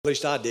At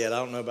least I did. I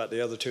don't know about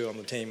the other two on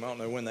the team. I don't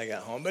know when they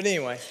got home. But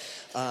anyway,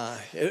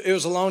 it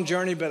was a long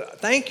journey. But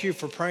thank you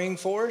for praying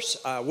for us.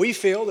 We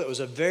feel that it was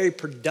a very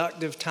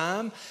productive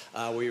time.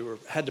 We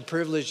had the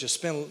privilege to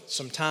spend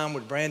some time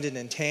with Brandon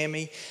and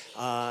Tammy,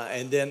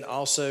 and then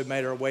also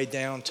made our way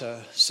down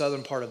to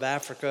southern part of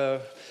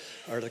Africa,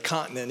 or the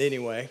continent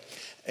anyway,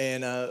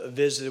 and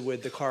visited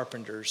with the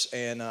Carpenters.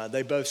 And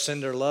they both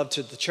send their love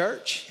to the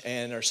church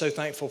and are so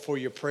thankful for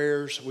your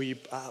prayers. We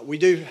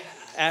do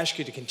ask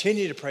you to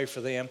continue to pray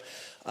for them.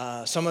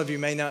 Some of you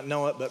may not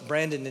know it, but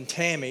Brandon and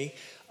Tammy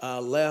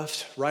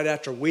left right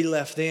after we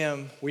left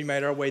them. We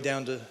made our way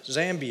down to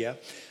Zambia.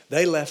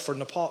 They left for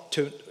Nepal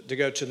to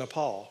go to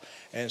Nepal.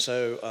 And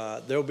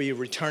so they'll be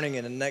returning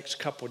in the next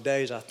couple of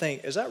days, I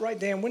think. Is that right,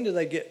 Dan? When do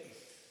they get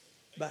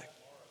back?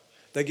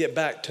 They get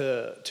back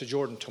to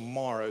Jordan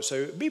tomorrow.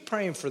 So be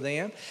praying for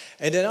them.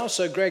 And then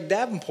also Greg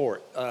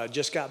Davenport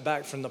just got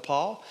back from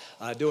Nepal,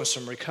 doing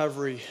some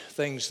recovery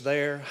things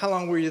there. How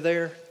long were you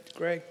there,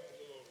 Greg?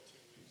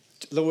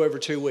 A little over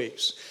 2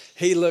 weeks.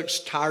 He looks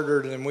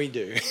tireder than we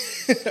do.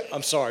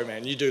 I'm sorry,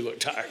 man. You do look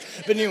tired.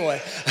 But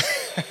anyway,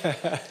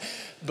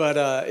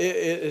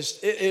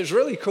 it's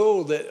really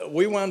cool that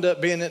we wound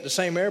up being at the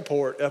same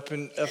airport up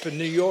in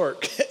New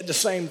York at the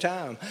same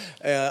time.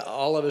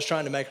 All of us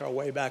trying to make our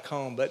way back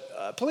home.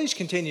 But please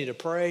continue to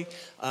pray.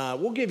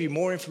 We'll give you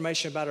more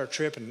information about our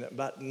trip in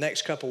about the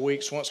next couple of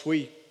weeks once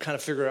we kind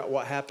of figure out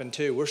what happened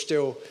too. We're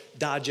still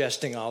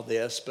digesting all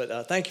this.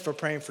 But thank you for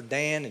praying for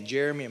Dan and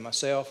Jeremy and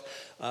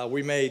myself.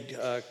 We made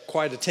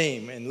quite a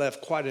team and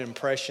left quite an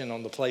impression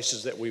on the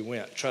places that we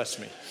went. Trust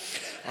me.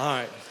 All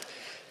right.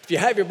 If you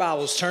have your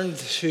Bibles, turn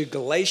to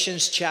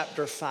Galatians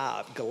chapter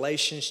 5.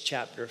 Galatians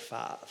chapter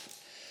 5.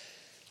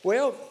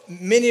 Well,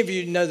 many of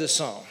you know the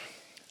song.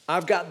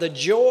 I've got the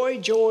joy,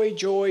 joy,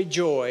 joy,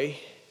 joy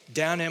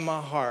down in my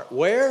heart.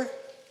 Where? Down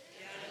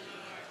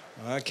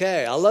in my heart.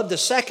 Okay, I love the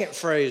second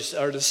phrase,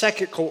 or the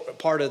second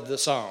part of the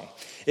song.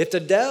 If the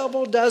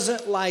devil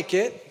doesn't like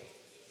it,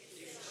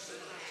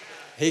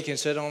 he can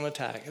sit on the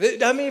tack.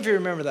 How many of you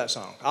remember that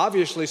song?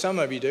 Obviously, some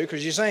of you do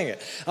because you sang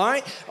it, all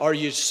right? Or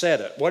you said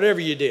it,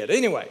 whatever you did.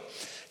 Anyway,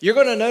 you're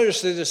going to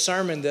notice through this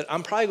sermon that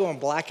I'm probably going to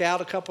black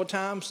out a couple of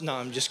times. No,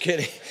 I'm just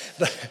kidding.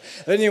 But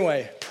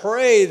anyway,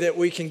 pray that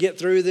we can get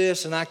through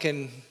this and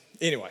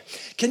anyway.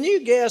 Can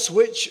you guess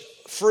which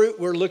fruit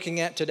we're looking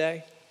at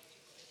today?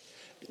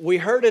 We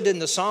heard it in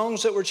the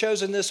songs that were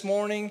chosen this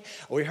morning.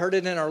 We heard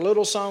it in our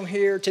little song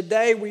here.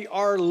 Today we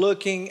are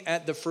looking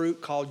at the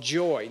fruit called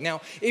joy. Now,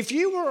 if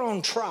you were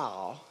on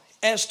trial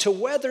as to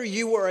whether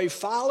you were a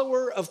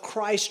follower of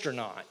Christ or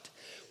not,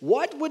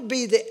 what would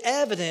be the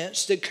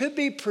evidence that could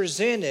be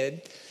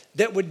presented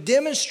that would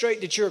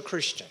demonstrate that you're a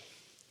Christian?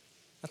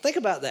 Now think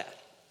about that.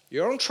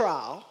 You're on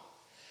trial,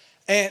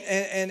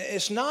 and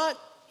it's not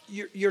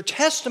your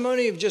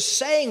testimony of just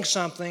saying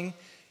something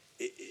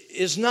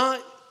is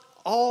not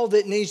all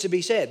that needs to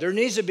be said. There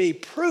needs to be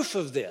proof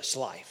of this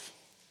life.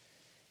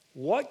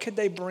 What could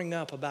they bring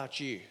up about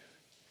you?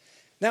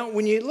 Now,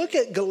 when you look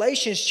at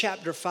Galatians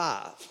chapter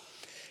 5,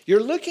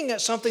 you're looking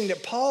at something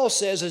that Paul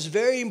says is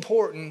very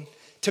important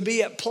to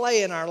be at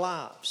play in our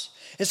lives.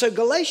 And so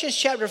Galatians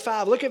chapter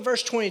 5, look at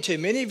verse 22.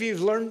 Many of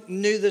you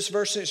knew this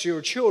verse since you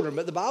were children,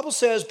 but the Bible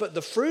says, but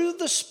the fruit of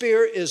the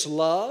Spirit is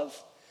love,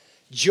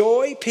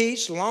 joy,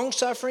 peace,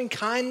 long-suffering,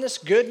 kindness,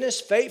 goodness,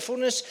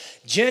 faithfulness,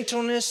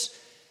 gentleness,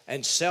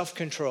 and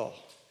self-control.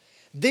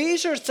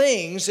 These are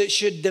things that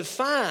should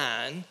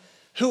define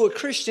who a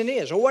Christian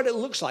is or what it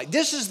looks like.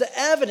 This is the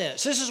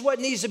evidence. This is what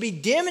needs to be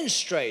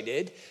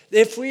demonstrated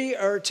if we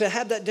are to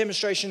have that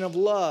demonstration of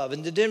love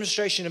and the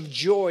demonstration of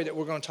joy that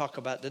we're going to talk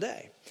about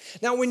today.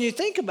 Now, when you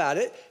think about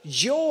it,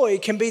 joy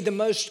can be the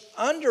most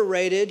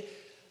underrated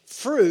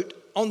fruit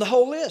on the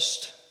whole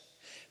list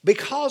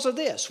because of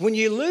this. When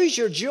you lose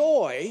your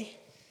joy,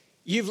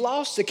 you've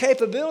lost the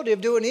capability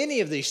of doing any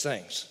of these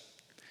things.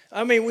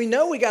 I mean, we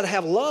know we got to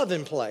have love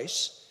in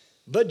place,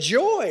 but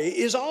joy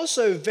is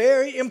also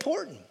very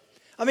important.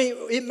 I mean,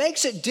 it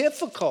makes it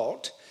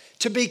difficult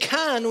to be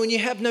kind when you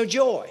have no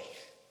joy.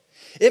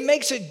 It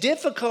makes it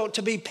difficult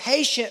to be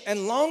patient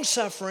and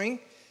long-suffering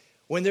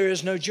when there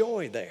is no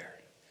joy there.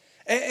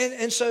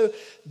 And so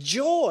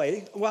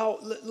joy,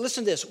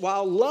 listen to this,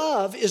 while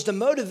love is the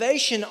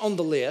motivation on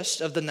the list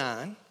of the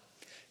 9,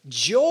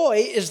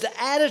 joy is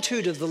the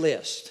attitude of the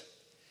list.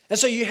 And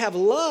so you have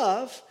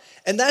love,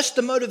 and that's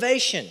the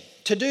motivation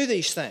to do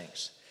these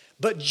things.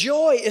 But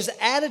joy is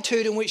the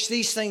attitude in which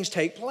these things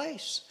take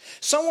place.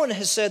 Someone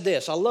has said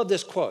this. I love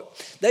this quote.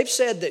 They've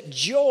said that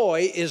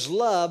joy is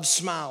love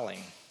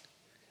smiling.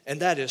 And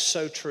that is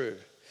so true.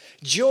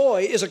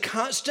 Joy is a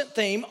constant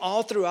theme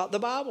all throughout the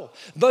Bible.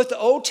 Both the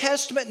Old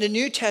Testament and the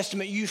New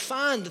Testament, you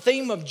find the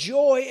theme of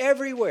joy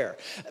everywhere.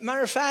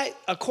 Matter of fact,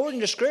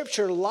 according to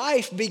Scripture,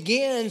 life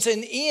begins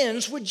and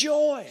ends with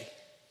joy.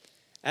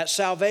 At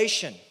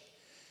salvation,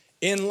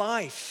 in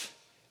life.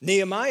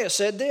 Nehemiah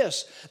said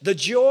this, the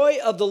joy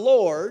of the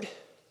Lord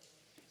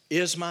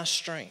is my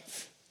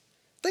strength.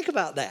 Think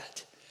about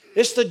that.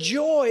 It's the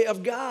joy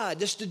of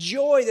God. It's the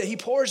joy that He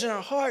pours in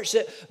our hearts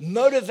that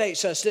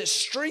motivates us, that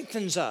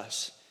strengthens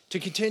us. to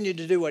continue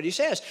to do what he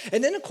says.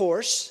 And then, of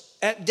course,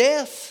 at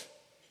death,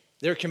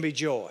 there can be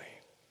joy.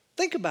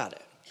 Think about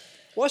it.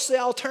 What's the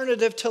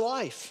alternative to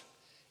life?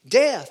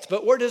 Death.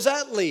 But where does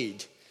that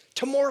lead?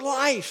 To more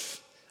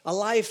life. A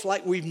life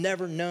like we've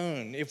never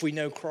known if we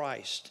know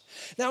Christ.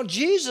 Now,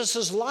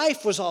 Jesus'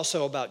 life was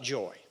also about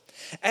joy.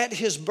 At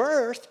his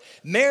birth,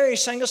 Mary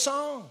sang a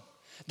song.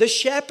 The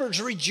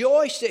shepherds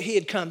rejoiced that he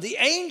had come. The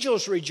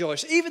angels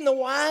rejoiced. Even the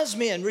wise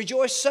men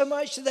rejoiced so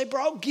much that they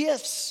brought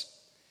gifts.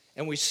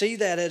 And we see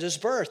that at his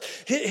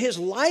birth. His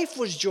life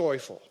was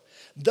joyful.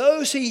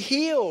 Those he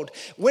healed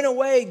went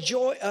away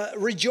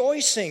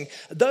rejoicing.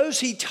 Those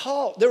he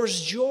taught, there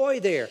was joy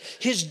there.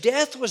 His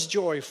death was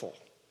joyful.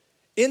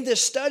 In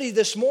this study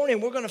this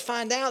morning, we're going to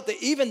find out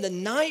that even the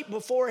night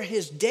before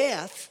his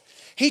death,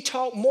 he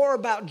talked more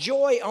about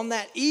joy on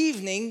that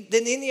evening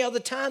than any other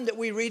time that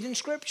we read in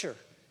Scripture.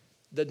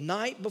 The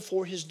night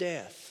before his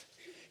death.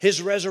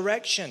 His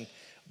resurrection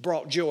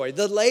brought joy.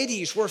 The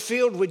ladies were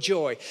filled with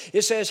joy.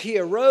 It says he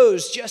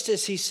arose just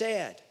as he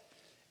said.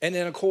 And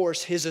then, of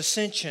course, his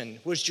ascension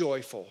was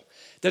joyful.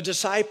 The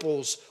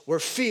disciples were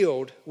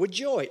filled with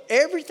joy.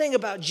 Everything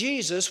about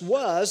Jesus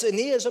was and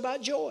is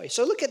about joy.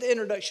 So look at the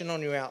introduction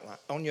on your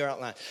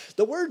outline.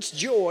 The words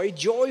joy,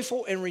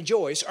 joyful, and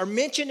rejoice are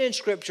mentioned in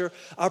Scripture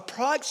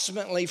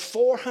approximately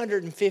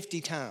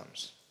 450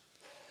 times.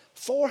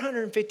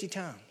 450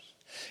 times.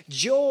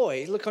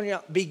 Joy, look on your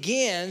outline,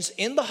 begins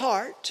in the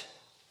heart.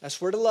 That's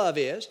where the love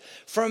is.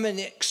 From an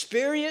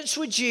experience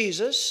with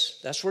Jesus,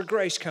 that's where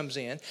grace comes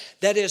in,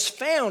 that is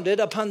founded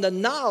upon the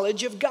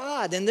knowledge of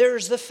God. And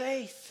there's the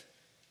faith.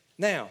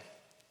 Now,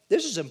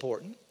 this is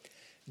important.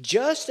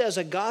 Just as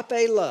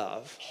agape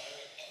love,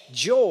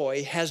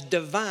 joy has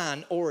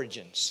divine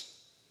origins.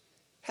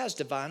 Has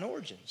divine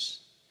origins.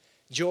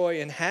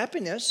 Joy and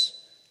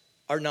happiness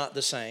are not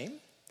the same.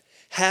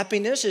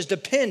 Happiness is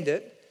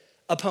dependent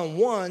upon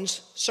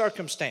one's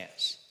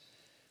circumstance,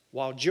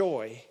 while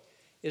joy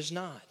is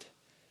not.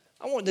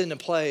 I want them to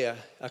play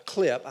a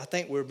clip. I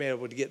think we'll be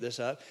able to get this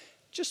up.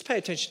 Just pay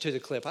attention to the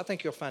clip. I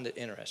think you'll find it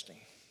interesting.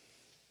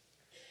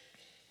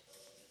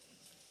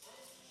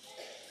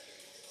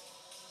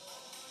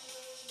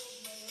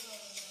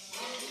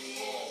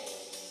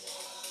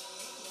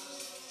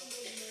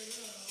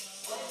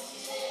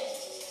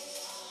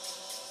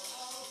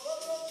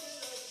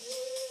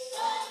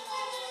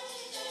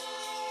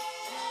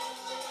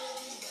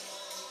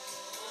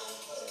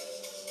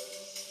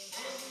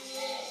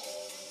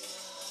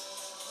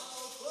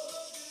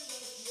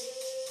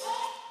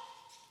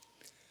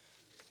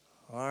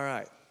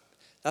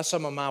 That's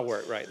some of my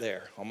work right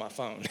there on my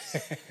phone.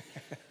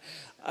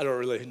 I don't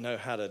really know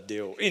how to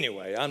deal.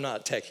 Anyway, I'm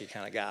not a techie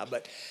kind of guy,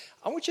 but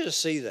I want you to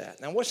see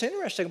that. Now, what's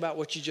interesting about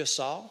what you just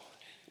saw,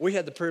 we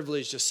had the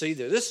privilege to see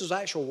this. This was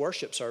actual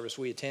worship service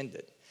we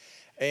attended.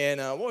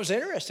 And what was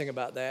interesting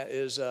about that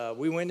is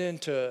we went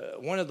into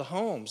one of the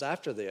homes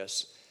after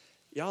this.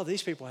 Y'all,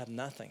 these people have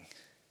nothing.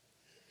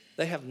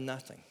 They have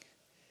nothing.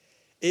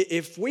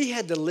 If we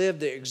had to live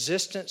the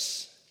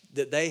existence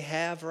that they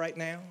have right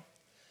now,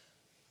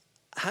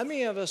 how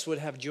many of us would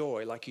have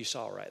joy like you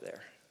saw right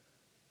there?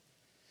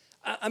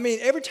 I mean,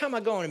 every time I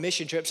go on a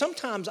mission trip,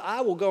 sometimes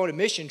I will go on a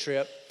mission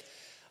trip.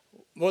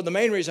 Well, the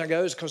main reason I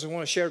go is because I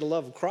want to share the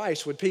love of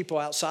Christ with people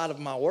outside of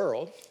my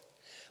world.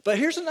 But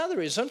here's another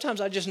reason.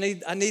 Sometimes I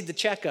need the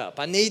checkup.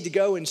 I need to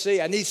go and see.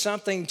 I need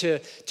something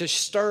to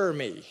stir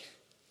me,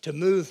 to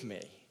move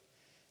me.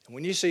 And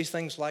when you see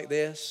things like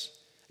this,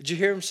 did you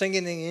hear them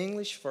singing in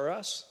English for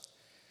us?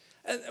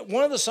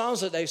 One of the songs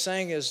that they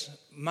sang is,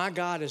 "My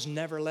God has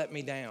never let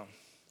me down."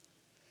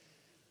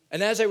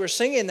 And as they were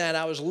singing that,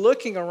 I was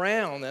looking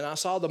around and I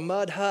saw the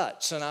mud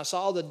huts and I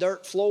saw the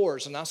dirt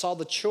floors and I saw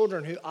the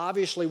children who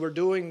obviously were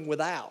doing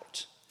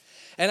without.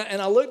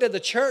 And I looked at the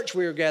church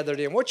we were gathered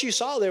in. What you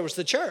saw there was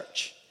the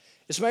church.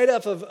 It's made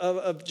up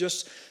of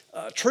just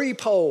tree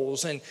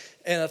poles and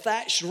a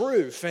thatched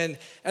roof. And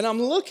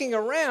I'm looking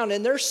around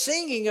and they're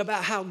singing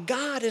about how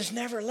God has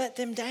never let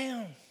them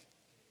down.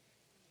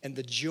 And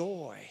the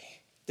joy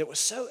that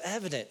was so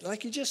evident,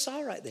 like you just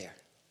saw right there.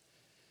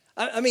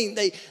 I mean,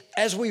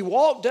 as we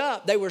walked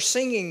up, they were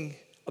singing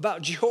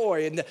about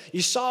joy, and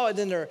you saw it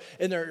in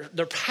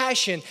their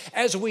passion.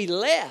 As we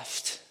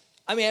left,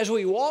 as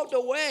we walked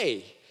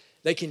away,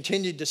 they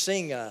continued to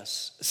sing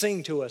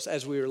to us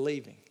as we were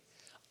leaving.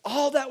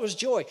 All that was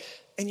joy.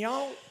 And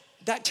y'all,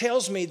 that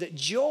tells me that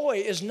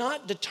joy is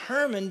not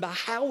determined by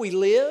how we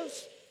live.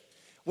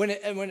 When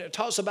it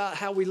talks about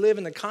how we live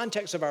in the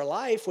context of our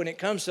life, when it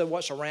comes to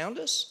what's around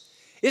us,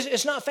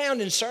 it's not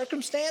found in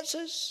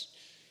circumstances.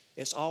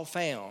 It's all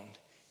found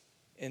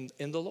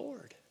in the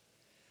Lord.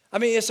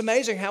 It's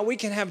amazing how we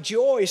can have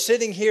joy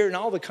sitting here in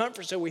all the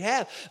comforts that we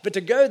have, but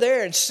to go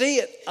there and see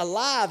it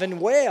alive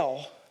and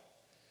well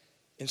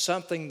in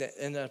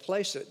a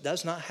place that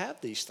does not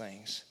have these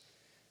things,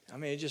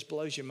 it just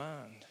blows your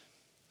mind.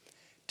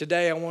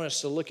 Today, I want us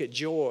to look at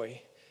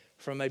joy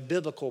from a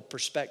biblical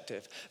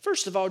perspective.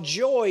 First of all,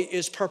 joy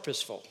is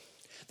purposeful.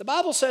 The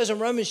Bible says in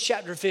Romans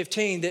chapter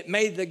 15 that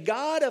may the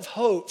God of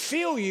hope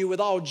fill you with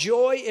all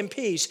joy and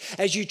peace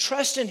as you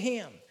trust in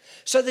Him,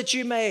 so that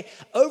you may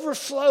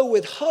overflow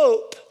with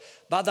hope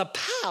by the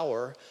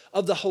power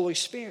of the Holy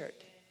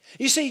Spirit.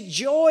 You see,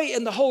 joy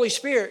and the Holy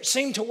Spirit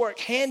seem to work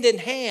hand in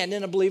hand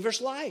in a believer's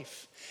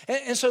life.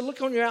 And so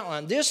look on your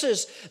outline. This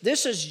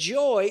is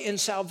joy in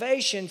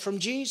salvation from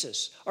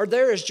Jesus. Or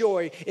there is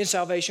joy in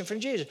salvation from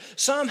Jesus.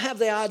 Some have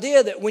the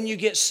idea that when you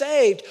get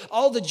saved,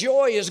 all the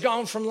joy is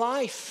gone from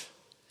life.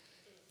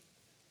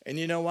 And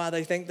you know why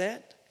they think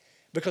that?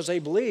 Because they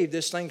believe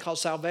this thing called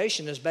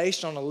salvation is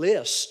based on a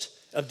list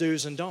of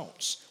do's and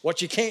don'ts.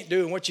 What you can't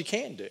do and what you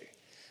can do.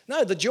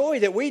 No, the joy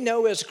that we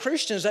know as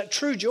Christians, that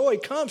true joy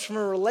comes from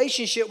a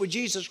relationship with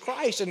Jesus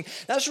Christ. And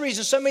that's the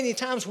reason so many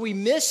times we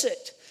miss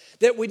it,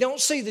 that we don't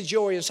see the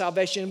joy in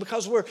salvation,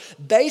 because we're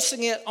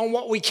basing it on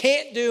what we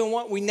can't do and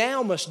what we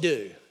now must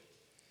do.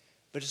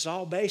 But it's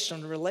all based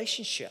on the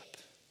relationship.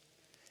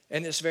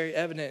 And it's very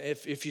evident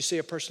if you see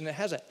a person that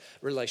has that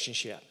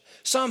relationship.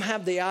 Some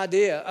have the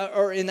idea,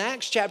 or in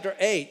Acts chapter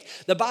 8,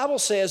 the Bible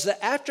says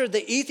that after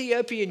the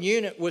Ethiopian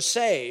eunuch was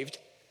saved,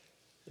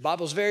 the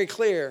Bible's very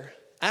clear,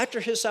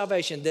 after his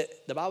salvation,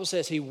 that the Bible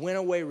says he went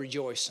away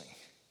rejoicing.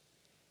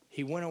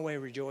 He went away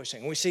rejoicing.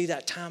 And we see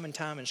that time and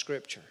time in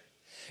Scripture.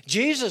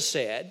 Jesus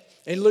said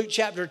in Luke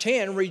chapter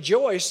 10,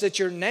 rejoice that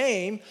your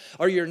name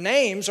or your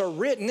names are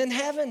written in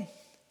heaven.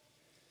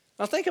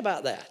 Now think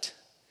about that.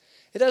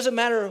 It doesn't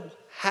matter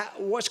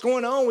what's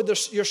going on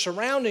with your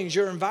surroundings,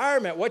 your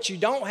environment, what you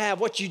don't have,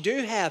 what you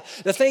do have.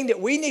 The thing that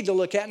we need to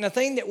look at, and the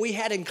thing that we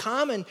had in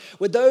common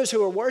with those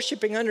who are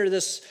worshiping under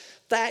this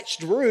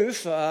thatched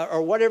roof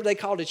or whatever they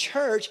call the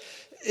church,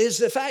 is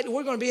the fact that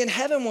we're going to be in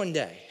heaven one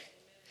day.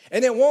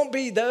 And it won't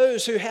be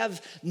those who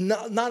have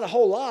not a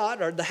whole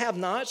lot, or the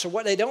have-nots, or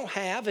what they don't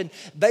have. And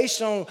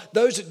based on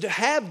those that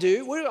have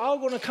do, we're all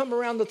going to come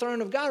around the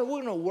throne of God, and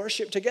we're going to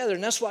worship together.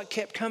 And that's what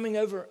kept coming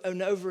over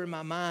and over in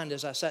my mind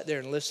as I sat there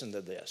and listened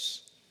to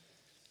this.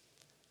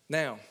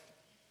 Now,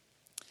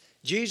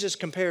 Jesus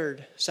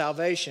compared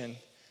salvation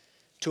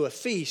to a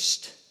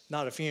feast,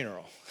 not a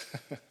funeral.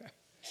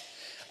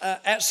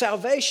 At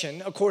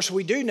salvation, of course,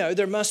 we do know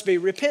there must be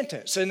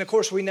repentance. And, of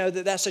course, we know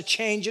that that's a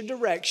change of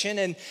direction.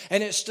 And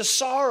it's the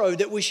sorrow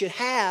that we should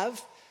have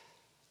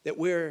that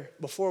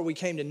before we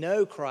came to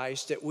know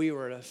Christ, that we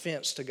were an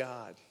offense to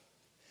God.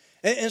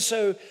 And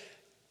so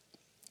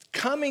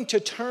coming to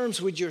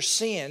terms with your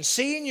sin,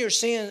 seeing your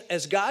sin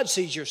as God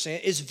sees your sin,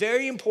 is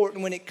very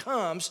important when it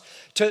comes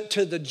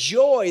to the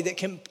joy that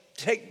can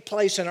take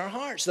place in our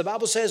hearts. The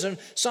Bible says in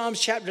Psalms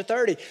chapter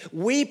 30,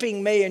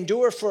 weeping may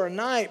endure for a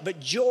night,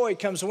 but joy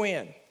comes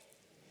when?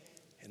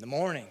 In the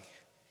morning.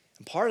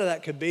 And part of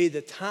that could be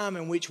the time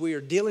in which we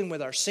are dealing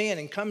with our sin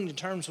and coming to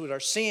terms with our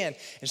sin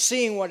and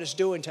seeing what it's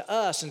doing to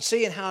us and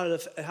seeing how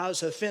it's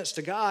an offense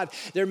to God.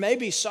 There may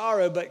be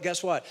sorrow, but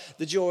guess what?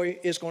 The joy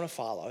is going to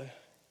follow.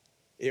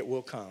 It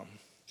will come.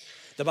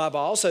 The Bible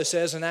also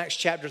says in Acts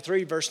chapter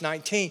 3, verse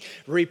 19,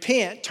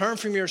 repent, turn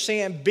from your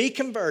sin, be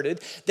converted,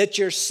 that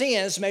your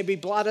sins may be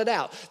blotted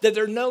out, that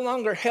they're no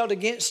longer held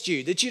against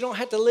you, that you don't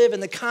have to live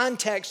in the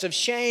context of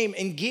shame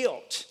and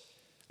guilt.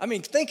 I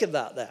mean, think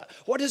about that.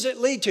 What does it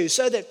lead to?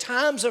 So that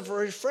times of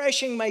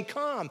refreshing may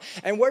come.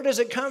 And where does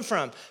it come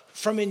from?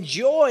 From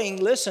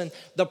enjoying, listen,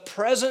 the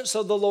presence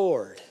of the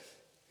Lord.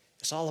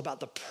 It's all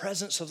about the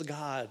presence of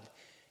God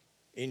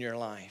in your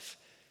life.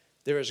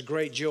 There is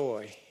great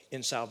joy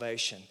in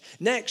salvation.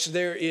 Next,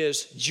 there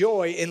is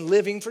joy in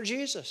living for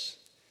Jesus.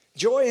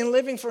 Joy in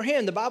living for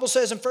Him. The Bible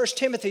says in 1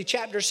 Timothy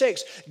chapter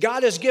 6,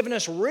 God has given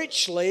us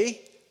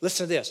richly,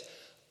 listen to this,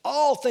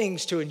 all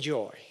things to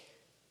enjoy.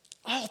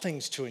 All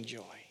things to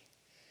enjoy.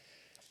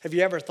 Have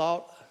you ever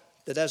thought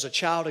that as a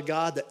child of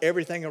God, that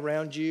everything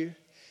around you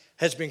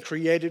has been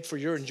created for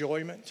your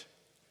enjoyment?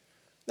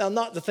 Now,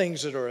 not the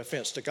things that are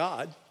offense to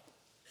God,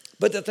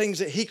 but the things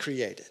that He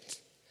created.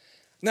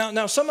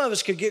 Now, some of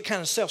us could get kind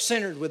of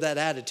self-centered with that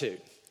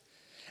attitude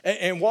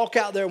and walk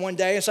out there one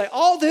day and say,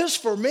 all this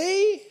for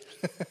me?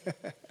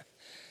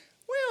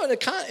 Well,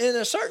 in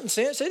a certain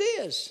sense, it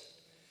is.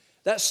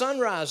 That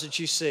sunrise that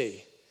you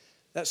see,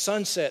 that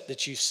sunset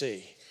that you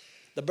see,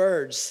 the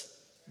birds,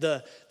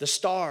 the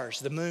stars,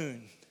 the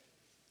moon.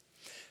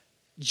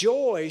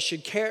 Joy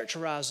should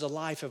characterize the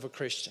life of a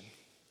Christian.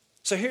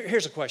 So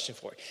here's a question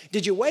for you.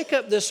 Did you wake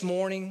up this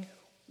morning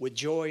with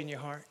joy in your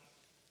heart?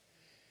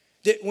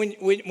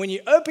 When you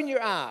open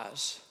your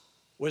eyes,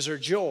 was there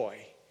joy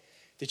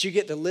that you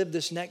get to live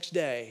this next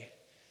day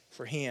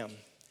for Him?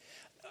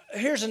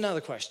 Here's another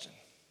question.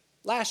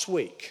 Last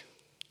week,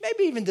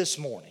 maybe even this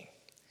morning,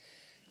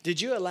 did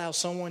you allow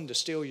someone to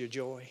steal your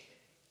joy?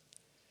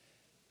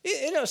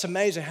 You know, it's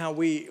amazing how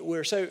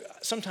we're so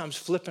sometimes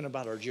flippant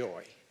about our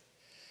joy.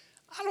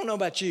 I don't know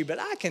about you, but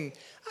I can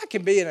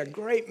be in a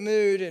great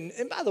mood. And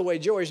by the way,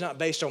 joy is not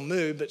based on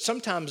mood, but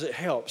sometimes it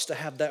helps to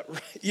have that,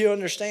 you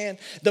understand,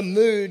 the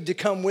mood to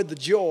come with the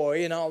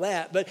joy and all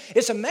that. But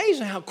it's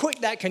amazing how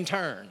quick that can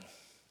turn,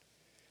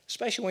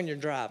 especially when you're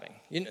driving.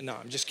 No,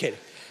 I'm just kidding.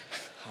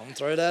 I'm going to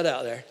throw that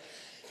out there.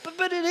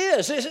 But it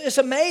is. It's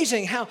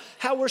amazing how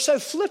we're so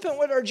flippant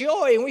with our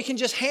joy and we can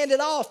just hand it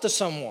off to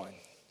someone.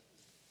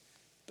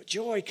 But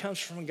Joy comes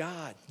from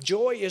God.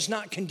 Joy is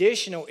not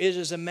conditional. It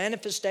is a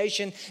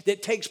manifestation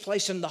that takes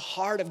place in the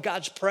heart of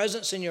God's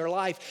presence in your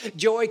life.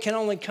 Joy can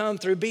only come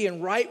through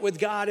being right with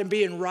God and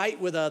being right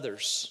with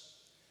others.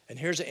 And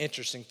here's an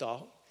interesting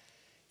thought.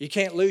 You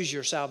can't lose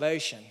your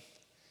salvation,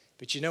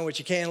 but you know what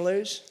you can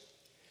lose?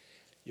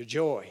 Your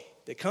joy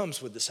that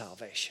comes with the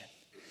salvation.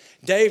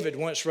 David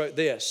once wrote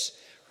this.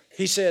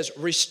 He says,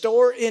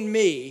 "Restore in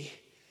me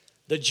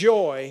the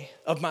joy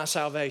of my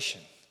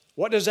salvation."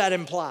 What does that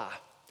imply?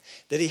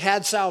 That he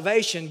had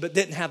salvation but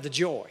didn't have the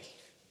joy.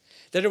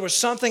 That there was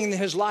something in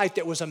his life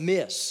that was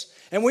amiss.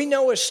 And we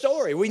know his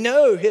story. We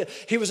know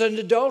he was an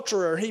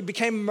adulterer. He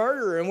became a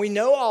murderer. And we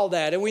know all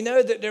that. And we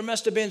know that there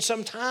must have been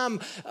some time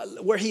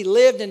where he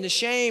lived in the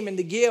shame and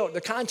the guilt.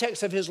 The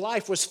context of his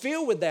life was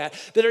filled with that.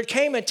 But there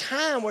came a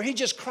time where he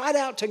just cried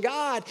out to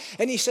God.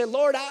 And he said,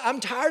 "Lord, I'm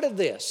tired of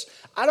this.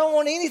 I don't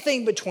want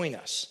anything between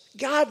us.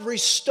 God,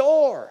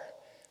 restore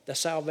the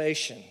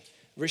salvation.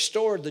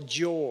 Restore the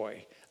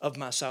joy of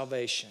my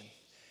salvation."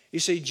 You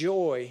see,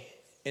 joy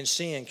and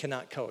sin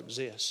cannot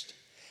coexist.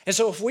 And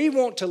so if we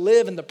want to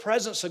live in the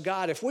presence of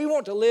God, if we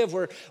want to live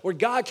where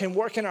God can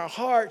work in our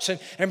hearts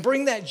and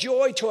bring that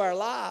joy to our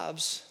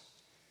lives,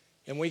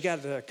 then we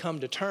got to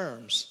come to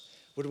terms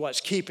with what's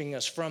keeping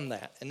us from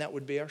that, and that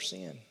would be our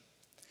sin.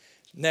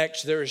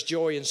 Next, there is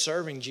joy in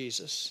serving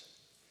Jesus.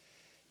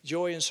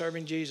 Joy in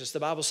serving Jesus. The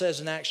Bible says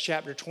in Acts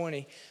chapter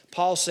 20,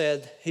 Paul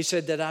said, he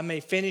said that I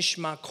may finish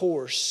my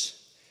course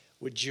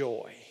with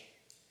joy.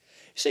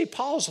 See,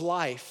 Paul's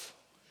life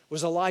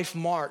was a life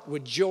marked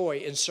with joy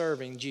in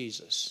serving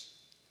Jesus.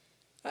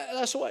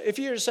 That's what, if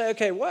you were to say,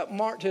 okay, what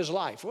marked his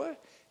life? Well,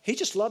 he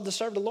just loved to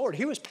serve the Lord.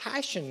 He was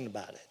passionate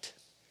about it.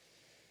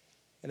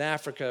 In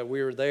Africa,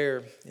 we were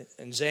there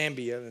in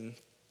Zambia,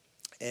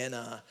 and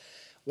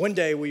one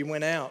day we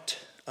went out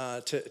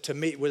to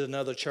meet with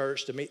another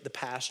church, to meet the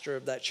pastor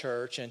of that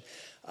church, and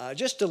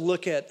just to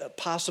look at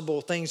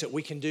possible things that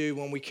we can do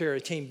when we carry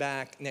a team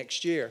back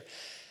next year.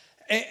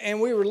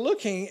 And we were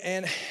looking,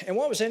 and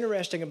what was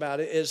interesting about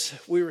it is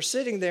we were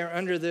sitting there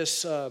under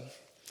this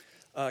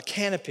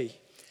canopy.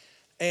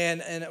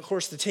 And of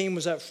course, the team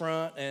was up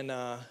front, and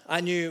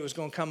I knew it was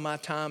going to come my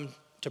time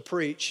to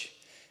preach.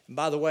 And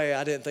by the way,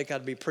 I didn't think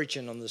I'd be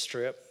preaching on this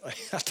trip. I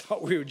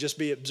thought we would just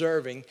be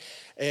observing.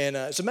 And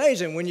it's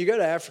amazing, when you go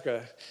to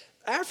Africa,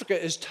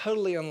 Africa is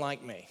totally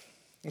unlike me,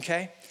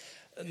 okay?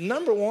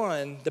 Number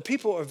one, the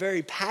people are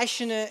very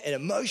passionate and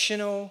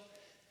emotional.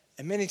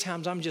 And many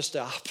times I'm just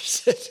the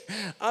opposite.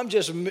 I'm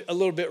just a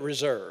little bit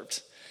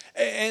reserved.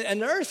 And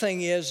another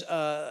thing is,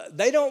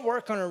 they don't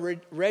work on a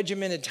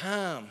regimented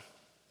time.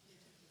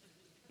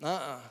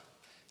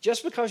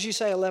 Just because you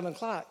say 11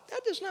 o'clock,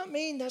 that does not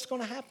mean that's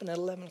going to happen at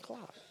 11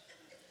 o'clock.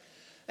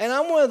 And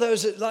I'm one of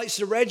those that likes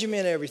to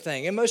regiment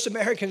everything. And most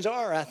Americans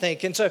are, I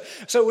think. And so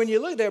when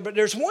you look there, but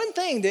there's one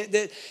thing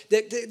that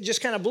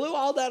just kind of blew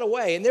all that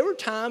away. And there were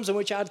times in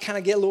which I'd kind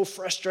of get a little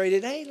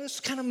frustrated. Hey, let's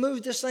kind of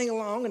move this thing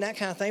along and that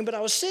kind of thing. But I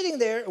was sitting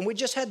there, and we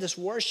just had this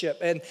worship.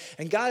 And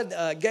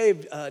God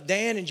gave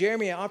Dan and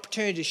Jeremy an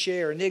opportunity to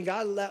share. And then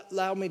God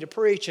allowed me to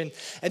preach. And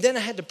then I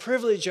had the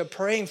privilege of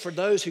praying for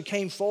those who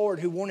came forward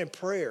who wanted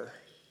prayer.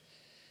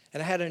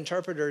 And I had an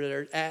interpreter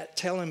there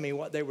telling me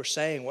what they were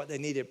saying, what they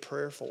needed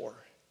prayer for.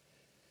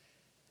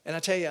 And I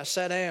tell you, I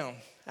sat down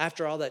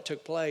after all that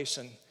took place,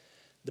 and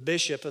the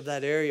bishop of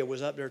that area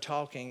was up there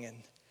talking.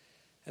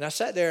 And I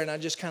sat there, and I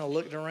just kind of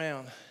looked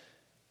around,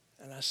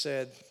 and I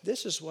said,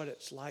 this is what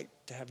it's like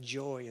to have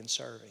joy in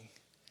serving.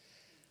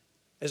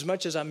 As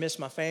much as I miss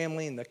my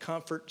family and the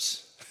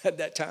comforts at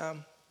that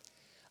time,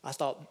 I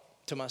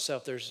thought to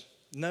myself, there's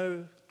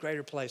no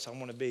greater place I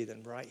want to be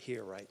than right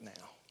here, right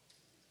now.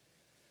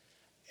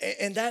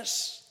 And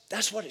that's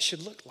what it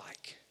should look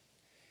like.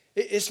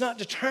 It's not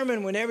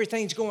determined when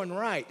everything's going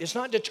right. It's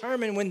not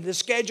determined when the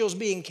schedule's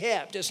being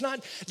kept. It's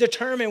not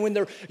determined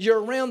when you're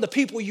around the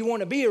people you want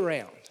to be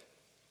around.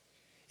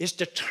 It's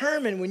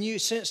determined when you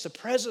sense the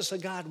presence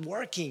of God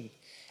working,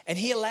 and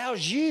He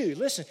allows you,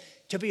 listen,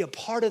 to be a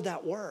part of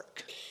that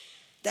work.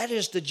 That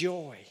is the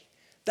joy.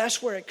 That's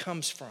where it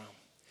comes from.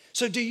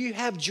 So do you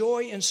have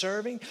joy in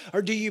serving,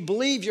 or do you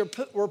believe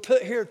we're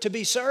put here to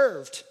be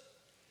served?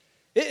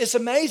 It's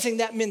amazing,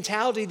 that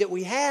mentality that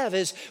we have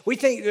is we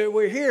think that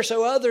we're here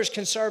so others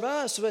can serve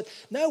us. But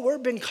no,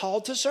 we've been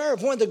called to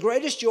serve. One of the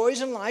greatest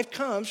joys in life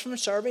comes from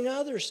serving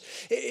others.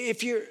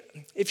 If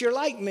you're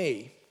like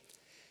me,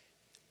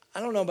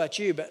 I don't know about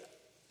you, but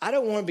I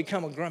don't want to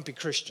become a grumpy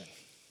Christian.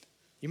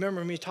 You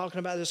remember me talking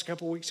about this a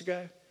couple of weeks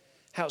ago?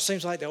 How it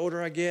seems like the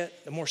older I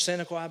get, the more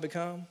cynical I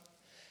become.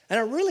 And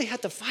I really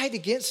have to fight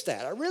against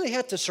that. I really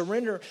have to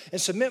surrender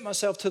and submit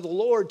myself to the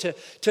Lord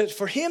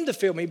for Him to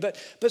fill me. But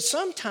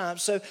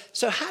sometimes,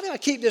 so how do I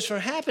keep this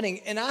from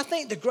happening? And I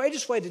think the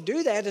greatest way to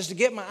do that is to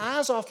get my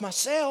eyes off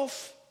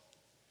myself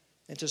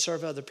and to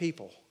serve other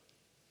people.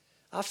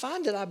 I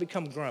find that I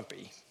become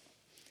grumpy.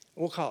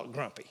 We'll call it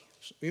grumpy.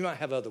 You might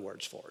have other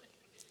words for it.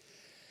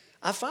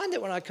 I find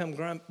that when I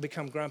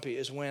become grumpy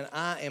is when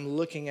I am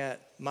looking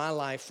at my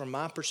life from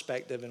my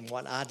perspective and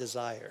what I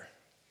desire,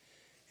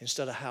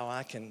 instead of how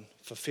I can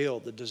fulfill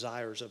the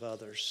desires of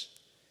others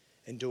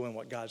in doing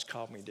what God's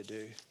called me to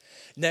do.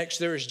 Next,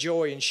 there is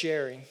joy in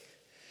sharing.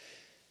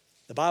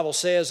 The Bible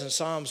says in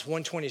Psalms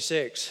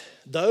 126,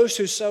 those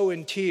who sow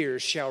in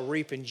tears shall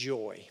reap in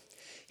joy.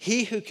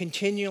 He who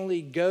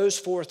continually goes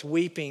forth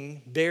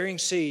weeping, bearing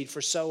seed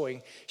for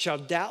sowing, shall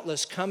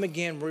doubtless come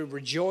again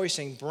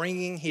rejoicing,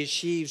 bringing his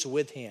sheaves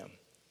with him.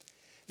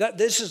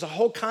 This is the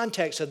whole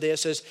context of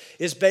this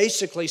is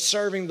basically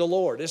serving the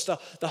Lord. It's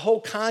the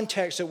whole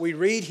context that we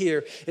read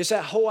here. It's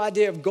that whole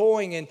idea of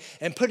going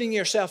and putting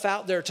yourself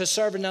out there to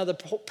serve another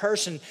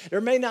person.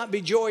 There may not be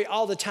joy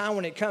all the time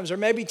when it comes. There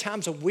may be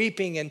times of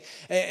weeping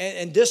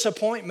and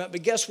disappointment.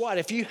 But guess what?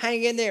 If you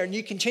hang in there and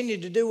you continue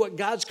to do what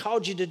God's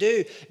called you to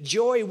do,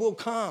 joy will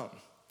come.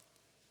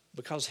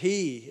 Because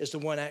He is the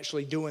one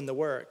actually doing the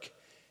work.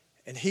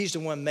 And He's the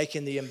one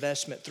making the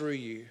investment through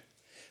you.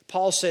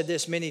 Paul said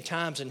this many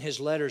times in his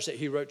letters that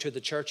he wrote to the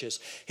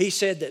churches. He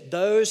said that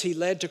those he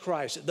led to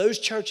Christ, those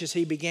churches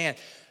he began,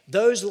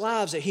 those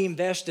lives that he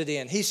invested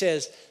in, he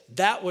says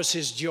that was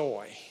his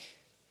joy.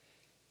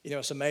 You know,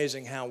 it's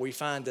amazing how we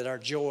find that our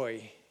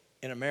joy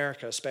in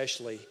America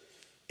especially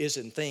is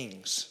in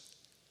things.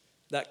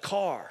 That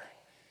car.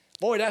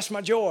 Boy, that's my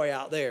joy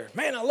out there.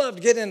 Man, I love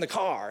to get in the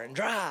car and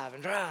drive.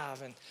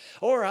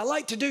 Or I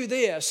like to do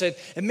this. And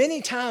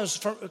many times,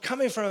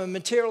 coming from a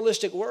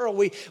materialistic world,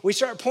 we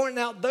start pointing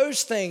out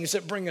those things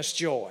that bring us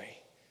joy.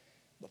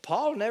 But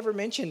Paul never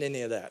mentioned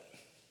any of that.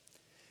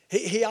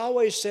 He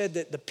always said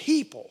that the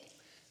people,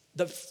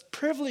 the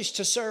privilege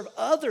to serve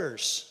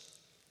others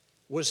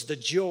was the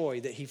joy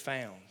that he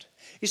found.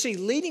 You see,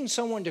 leading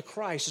someone to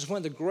Christ is one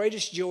of the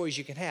greatest joys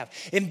you can have.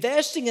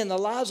 Investing in the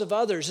lives of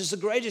others is the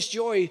greatest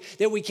joy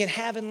that we can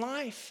have in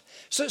life.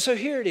 So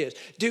here it is.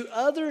 Do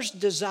others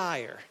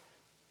desire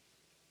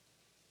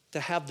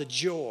to have the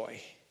joy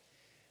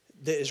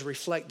that is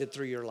reflected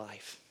through your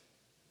life?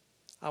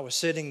 I was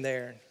sitting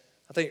there.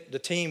 I think the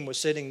team was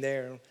sitting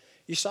there. And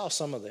you saw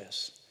some of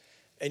this.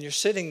 And you're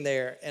sitting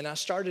there, and I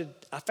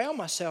found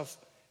myself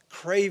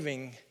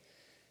craving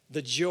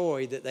the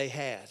joy that they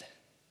had.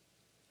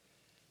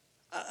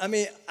 I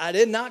mean, I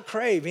did not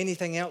crave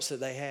anything else that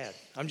they had.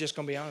 I'm just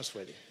going to be honest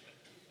with you.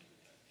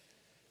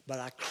 But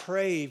I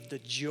craved the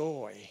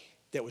joy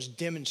that was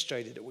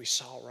demonstrated that we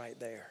saw right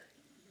there.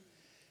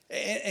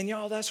 And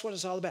y'all, that's what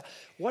it's all about.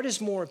 What is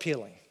more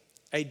appealing?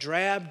 A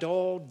drab,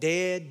 dull,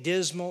 dead,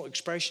 dismal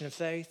expression of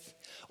faith?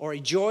 Or a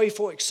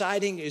joyful,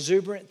 exciting,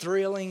 exuberant,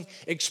 thrilling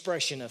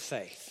expression of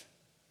faith?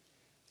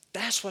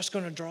 That's what's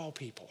going to draw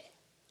people.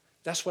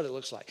 That's what it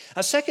looks like.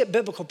 A second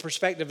biblical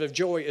perspective of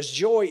joy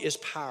is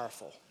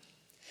powerful.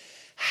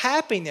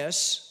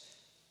 Happiness,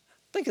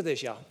 think of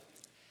this, y'all.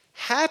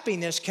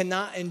 Happiness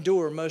cannot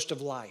endure most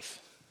of life.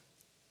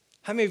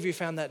 How many of you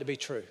found that to be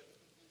true?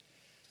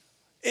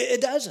 It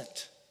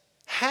doesn't.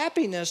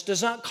 Happiness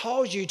does not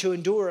cause you to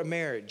endure a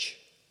marriage.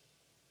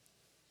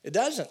 It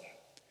doesn't.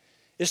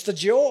 It's the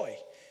joy.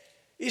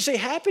 You see,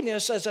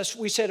 happiness, as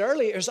we said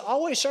earlier, is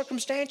always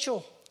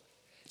circumstantial.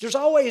 There's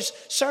always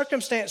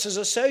circumstances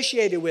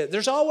associated with it.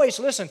 There's always,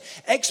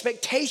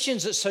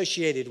 expectations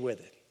associated with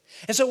it.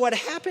 And so what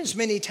happens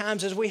many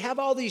times is we have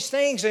all these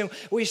things and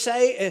we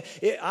say,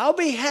 I'll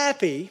be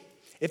happy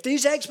if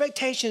these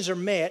expectations are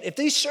met, if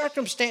these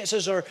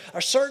circumstances are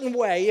a certain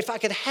way, if I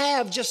could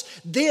have just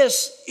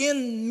this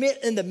in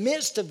the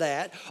midst of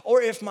that,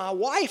 or if my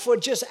wife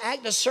would just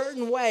act a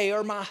certain way,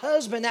 or my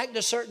husband act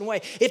a certain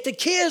way, if the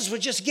kids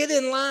would just get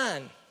in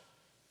line.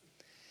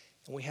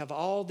 And we have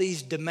all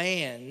these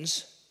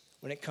demands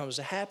when it comes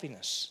to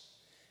happiness.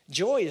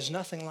 Joy is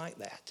nothing like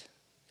that.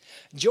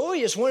 Joy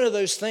is one of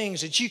those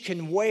things that you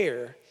can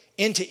wear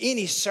into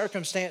any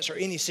circumstance or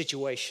any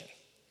situation.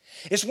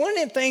 It's one of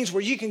them things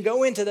where you can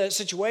go into that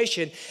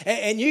situation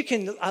and you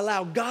can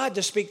allow God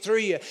to speak through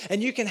you,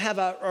 and you can have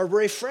a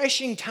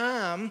refreshing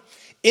time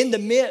in the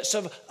midst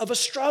of a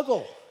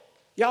struggle.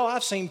 Y'all,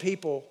 I've seen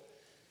people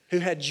who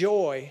had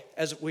joy,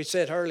 as we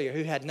said earlier,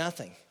 who had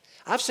nothing.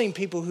 I've seen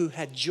people who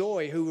had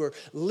joy who were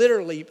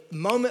literally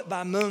moment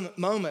by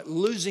moment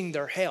losing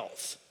their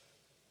health.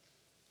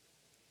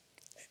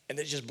 And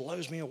it just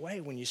blows me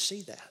away when you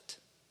see that.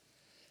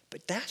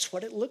 But that's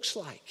what it looks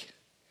like.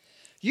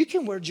 You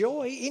can wear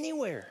joy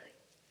anywhere.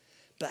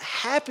 But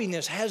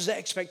happiness has the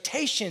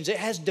expectations. It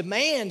has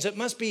demands that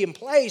must be in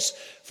place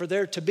for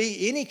there to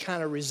be any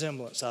kind of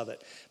resemblance of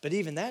it. But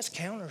even that's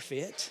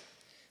counterfeit,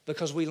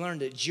 because we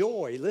learned that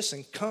joy,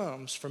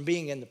 comes from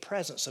being in the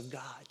presence of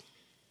God.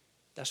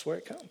 That's where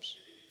it comes.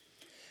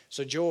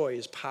 So joy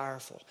is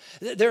powerful.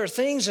 There are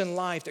things in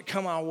life that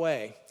come our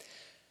way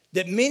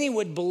that many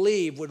would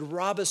believe would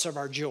rob us of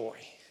our joy,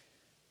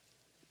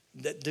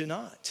 that do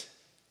not.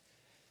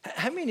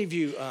 How many of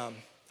you,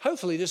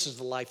 hopefully this is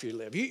the life you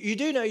live. You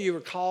do know you were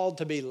called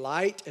to be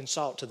light and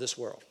salt to this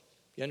world.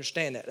 You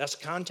understand that? That's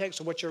the context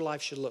of what your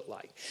life should look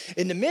like.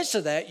 In the midst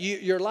of that,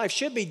 your life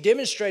should be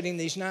demonstrating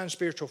these 9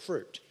 spiritual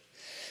fruit.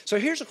 So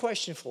here's a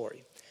question for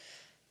you.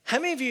 How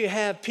many of you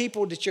have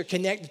people that you're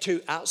connected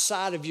to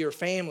outside of your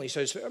family,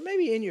 so to speak, or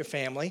maybe in your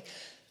family,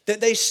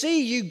 that they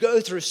see you go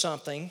through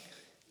something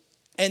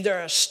And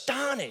they're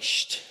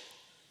astonished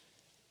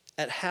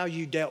at how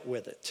you dealt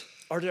with it.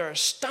 Or they're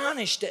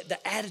astonished at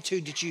the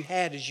attitude that you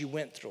had as you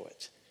went through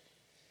it.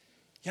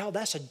 Y'all,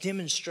 that's a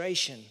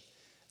demonstration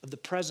of the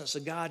presence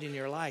of God in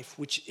your life,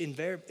 which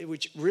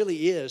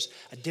really is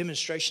a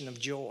demonstration of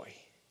joy.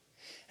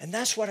 And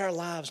that's what our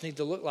lives need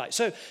to look like.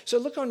 So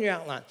look on your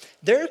outline.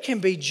 There can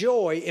be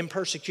joy in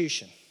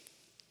persecution.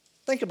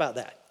 Think about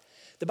that.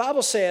 The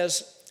Bible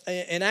says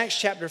in Acts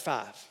chapter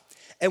 5,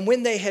 and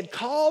when they had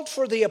called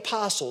for the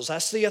apostles,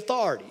 that's the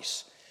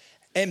authorities,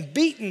 and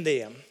beaten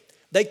them,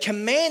 they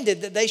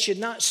commanded that they should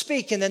not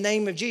speak in the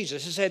name of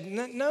Jesus. He said,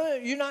 no,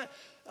 you're not,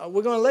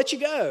 we're going to let you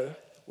go.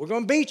 We're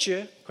going to beat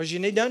you because you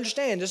need to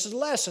understand this is a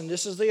lesson.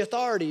 This is the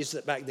authorities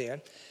that back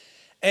then.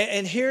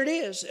 And here it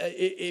is.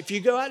 If you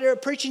go out there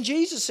preaching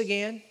Jesus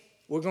again,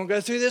 we're going to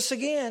go through this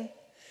again.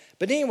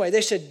 But anyway,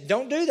 they said,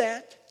 don't do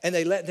that. And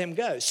they let them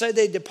go. So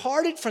they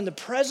departed from the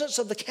presence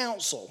of the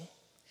council,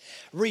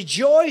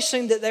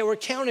 rejoicing that they were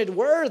counted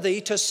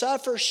worthy to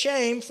suffer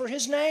shame for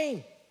his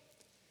name.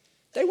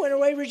 They went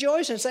away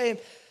rejoicing, saying,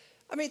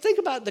 think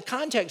about the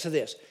context of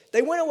this.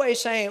 They went away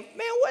saying,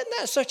 man,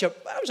 wasn't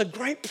that was a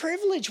great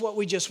privilege what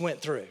we just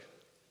went through.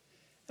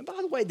 And by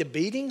the way, the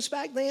beatings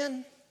back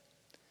then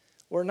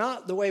were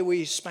not the way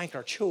we spank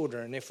our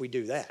children if we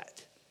do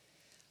that.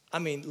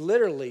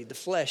 Literally, the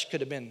flesh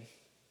could have been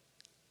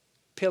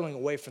peeling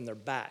away from their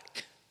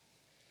back.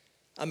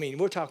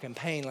 We're talking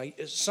pain, like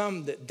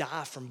some that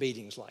die from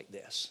beatings like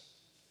this.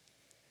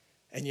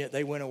 And yet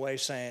they went away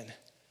saying,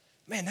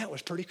 man, that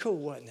was pretty cool,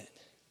 wasn't it?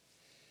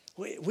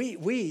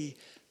 We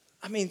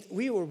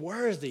were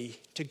worthy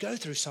to go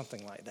through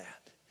something like that.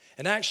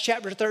 In Acts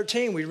chapter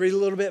 13, we read a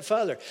little bit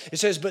further. It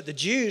says, but the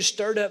Jews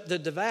stirred up the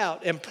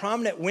devout and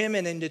prominent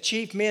women and the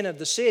chief men of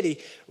the city,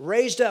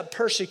 raised up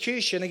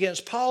persecution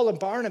against Paul and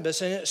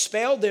Barnabas and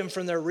expelled them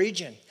from their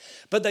region.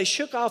 But they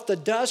shook off the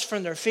dust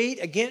from their feet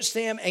against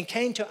them and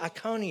came to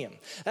Iconium.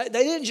 They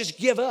didn't just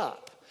give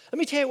up. Let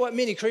me tell you what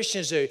many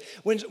Christians do.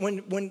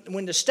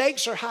 When the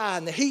stakes are high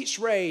and the heat's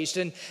raised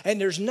and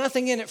there's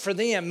nothing in it for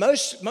them,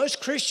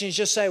 most Christians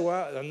just say,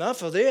 well,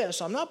 enough of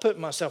this. I'm not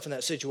putting myself in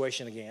that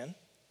situation again.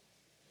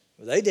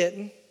 Well, they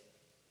didn't.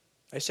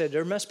 They said,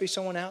 there must be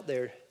someone out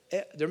there.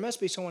 There must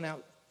be someone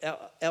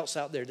else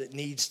out there that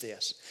needs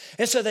this.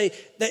 And so and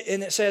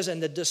it says,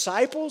 and the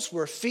disciples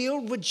were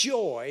filled with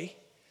joy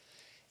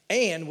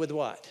and with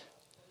what?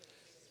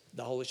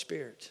 The Holy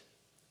Spirit.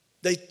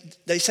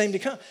 They seemed to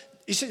come.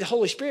 You see, the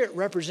Holy Spirit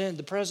represented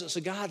the presence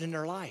of God in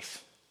their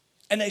life.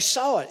 And they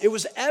saw it. It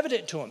was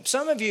evident to them.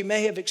 Some of you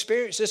may have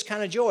experienced this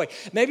kind of joy.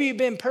 Maybe you've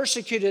been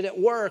persecuted at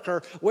work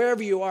or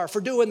wherever you are for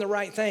doing the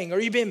right thing. Or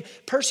you've been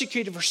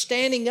persecuted for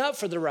standing up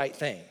for the right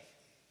thing.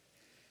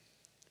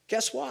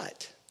 Guess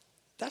what?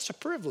 That's a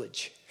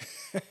privilege.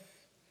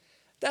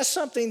 That's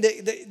something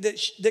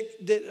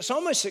that's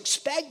almost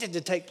expected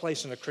to take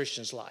place in a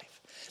Christian's life.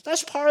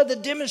 That's part of the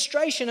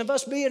demonstration of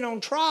us being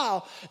on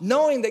trial,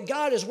 knowing that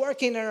God is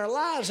working in our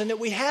lives and that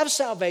we have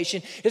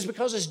salvation is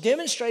because it's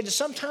demonstrated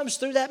sometimes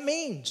through that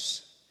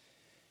means.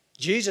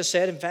 Jesus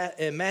said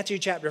in Matthew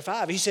chapter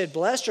 5, he said,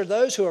 blessed are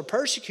those who are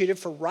persecuted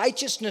for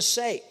righteousness'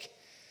 sake.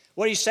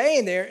 What he's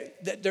saying there,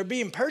 that they're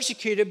being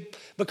persecuted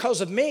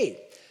because of me.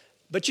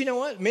 But you know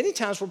what? Many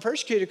times we're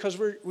persecuted because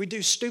we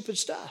do stupid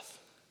stuff.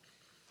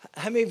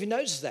 How many of you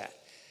noticed that?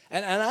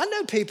 And I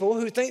know people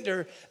who think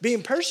they're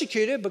being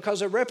persecuted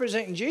because they're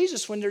representing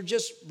Jesus when they're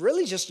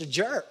just a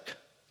jerk.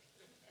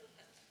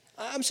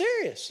 I'm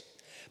serious.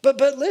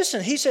 But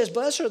listen, he says,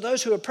 blessed are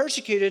those who are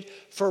persecuted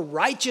for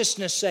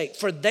righteousness' sake,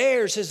 for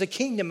theirs is the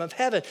kingdom of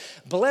heaven.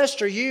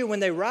 Blessed are you when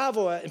they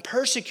rival and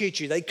persecute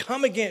you. They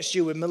come against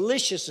you with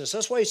maliciousness.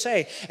 That's what he's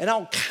saying. And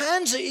all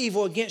kinds of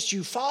evil against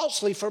you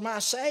falsely for my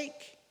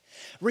sake.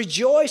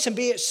 Rejoice and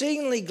be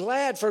exceedingly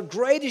glad, for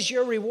great is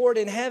your reward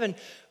in heaven.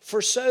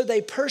 For so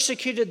they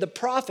persecuted the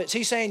prophets.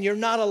 He's saying you're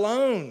not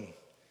alone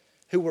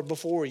who were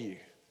before you.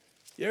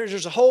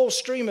 There's a whole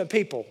stream of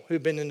people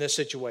who've been in this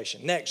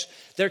situation. Next,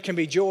 there can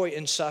be joy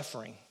in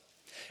suffering.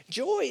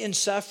 Joy in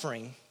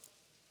suffering,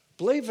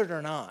 believe it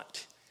or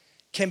not,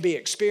 can be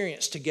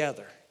experienced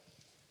together.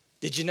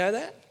 Did you know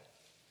that?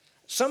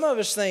 Some of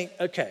us think,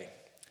 okay,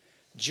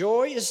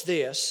 joy is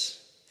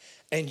this,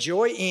 and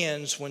joy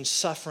ends when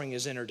suffering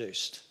is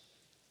introduced.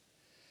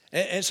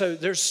 And so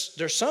there's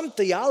some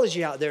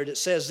theology out there that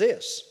says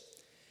this.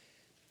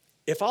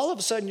 If all of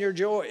a sudden your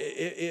joy,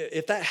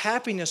 if that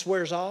happiness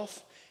wears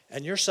off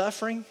and you're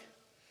suffering,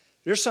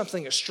 there's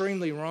something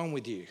extremely wrong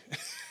with you.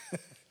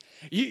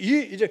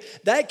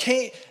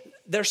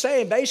 They're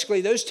saying basically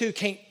those two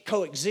can't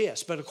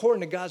coexist. But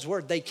according to God's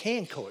word, they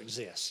can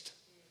coexist.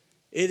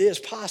 It is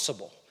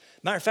possible.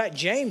 Matter of fact,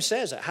 James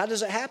says it. How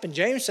does it happen?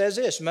 James says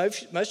this.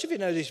 Most of you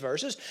know these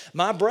verses.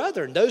 My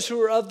brethren, those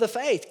who are of the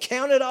faith,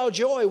 count it all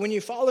joy when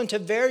you fall into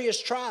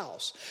various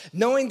trials,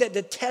 knowing that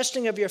the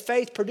testing of your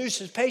faith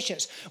produces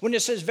patience. When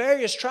it says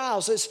various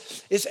trials,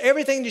 it's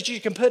everything that you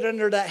can put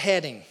under that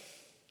heading.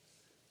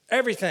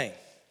 Everything.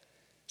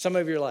 Some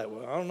of you are like,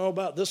 well, I don't know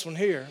about this one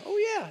here.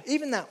 Oh, yeah,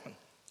 even that one.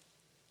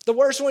 The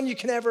worst one you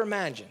can ever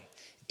imagine.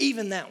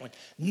 Even that one.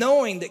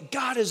 Knowing that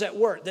God is at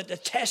work, that the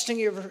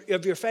testing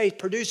of your faith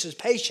produces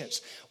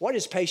patience. What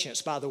is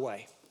patience, by the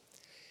way?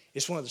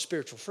 It's one of the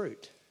spiritual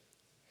fruit.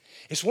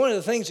 It's one of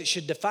the things that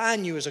should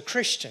define you as a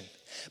Christian.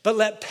 But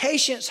let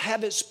patience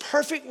have its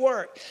perfect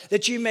work,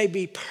 that you may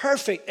be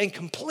perfect and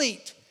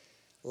complete,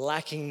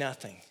 lacking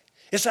nothing.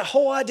 It's the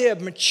whole idea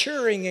of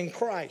maturing in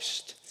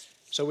Christ.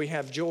 So we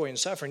have joy in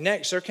suffering.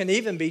 Next, there can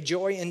even be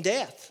joy in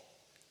death.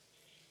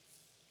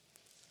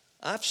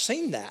 I've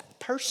seen that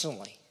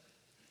personally.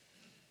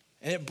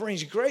 And it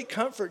brings great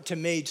comfort to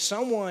me,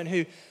 someone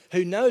who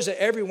knows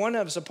that every one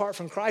of us, apart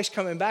from Christ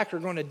coming back, are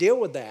going to deal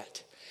with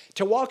that.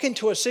 To walk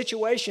into a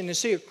situation and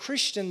see a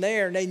Christian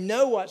there, and they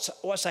know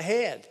what's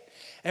ahead.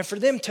 And for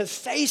them to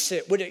face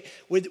it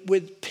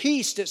with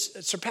peace that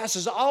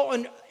surpasses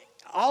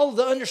all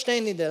the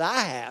understanding that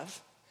I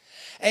have.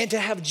 And to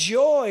have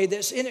joy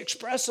that's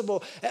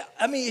inexpressible.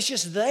 I mean, it's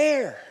just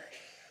there.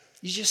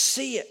 You just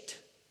see it.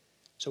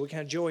 So we can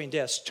have joy in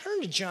death.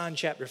 Turn to John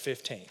chapter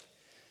 15.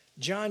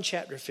 John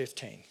chapter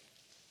 15.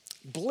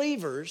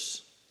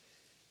 Believers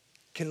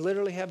can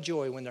literally have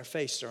joy when they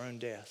face their own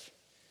death.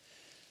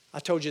 I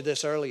told you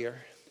this earlier,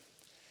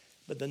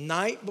 but the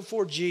night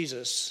before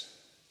Jesus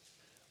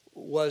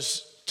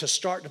was to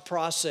start the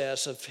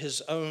process of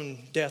his own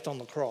death on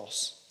the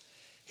cross,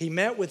 he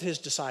met with his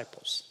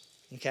disciples,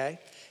 okay?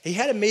 He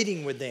had a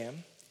meeting with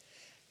them.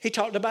 He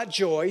talked about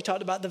joy. He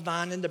talked about the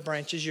vine and the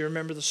branches. You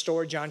remember the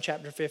story, John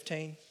chapter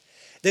 15?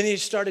 Then he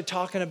started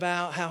talking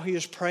about how he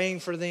was praying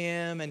for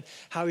them and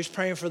how he's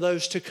praying for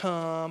those to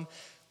come.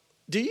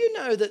 Do you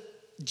know that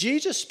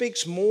Jesus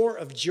speaks more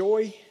of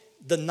joy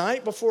the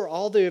night before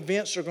all the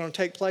events are going to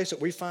take place that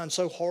we find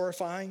so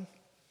horrifying?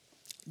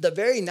 The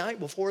very night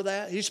before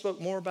that, he spoke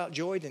more about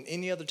joy than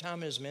any other time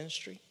in his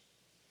ministry.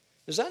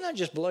 Does that not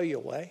just blow you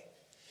away?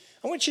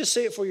 I want you to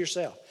see it for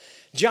yourself.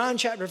 John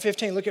chapter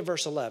 15, look at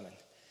verse 11.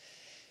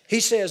 He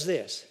says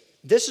this.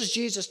 This is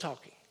Jesus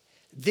talking.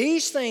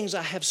 These things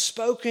I have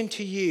spoken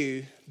to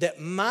you, that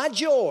my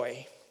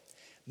joy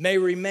may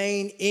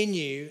remain in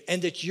you,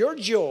 and that your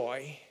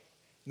joy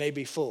may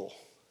be full.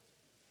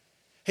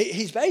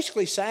 He's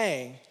basically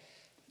saying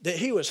that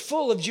he was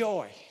full of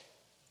joy.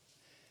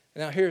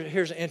 Now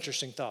here's an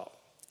interesting thought.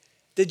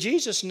 Did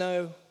Jesus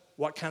know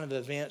what kind of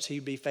events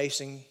he'd be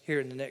facing here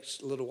in the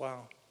next little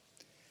while?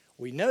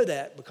 We know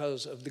that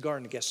because of the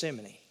Garden of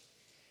Gethsemane.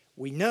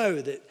 We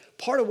know that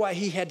part of what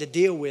he had to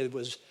deal with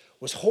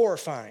was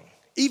horrifying,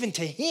 even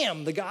to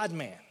him, the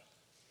God-man.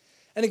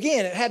 And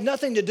again, it had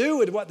nothing to do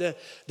with what the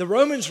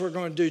Romans were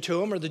going to do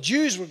to him or the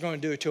Jews were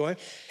going to do to him. It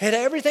had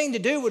everything to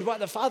do with what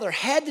the Father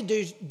had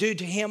to do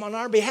to him on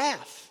our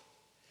behalf.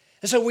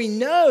 And so we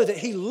know that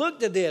he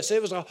looked at this.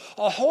 It was a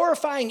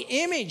horrifying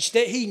image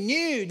that he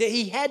knew that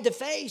he had to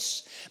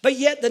face. But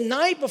yet the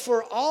night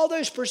before all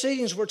those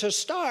proceedings were to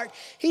start,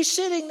 he's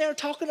sitting there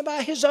talking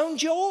about his own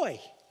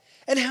joy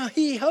and how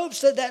he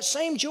hopes that that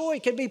same joy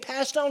could be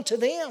passed on to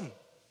them.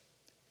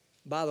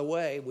 By the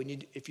way,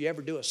 if you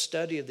ever do a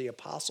study of the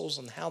apostles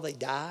and how they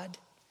died,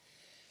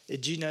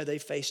 did you know they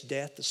faced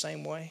death the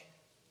same way?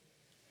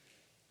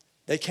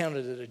 They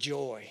counted it a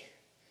joy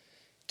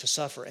to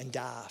suffer and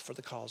die for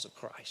the cause of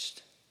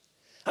Christ.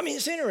 I mean,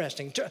 it's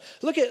interesting.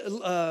 Look at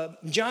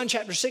John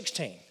chapter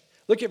 16.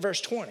 Look at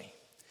verse 20.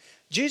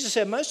 Jesus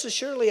said, most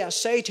assuredly I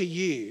say to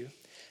you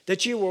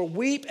that you will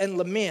weep and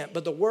lament,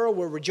 but the world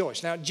will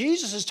rejoice. Now,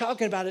 Jesus is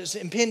talking about his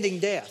impending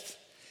death.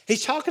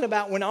 He's talking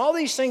about when all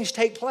these things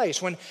take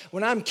place, when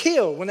I'm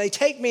killed, when they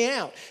take me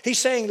out. He's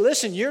saying,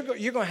 listen, you're going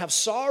to have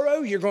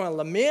sorrow, you're going to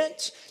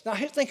lament. Now,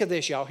 think of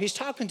this, y'all. He's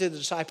talking to the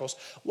disciples.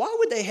 Why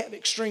would they have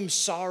extreme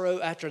sorrow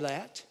after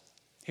that?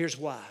 Here's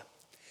why.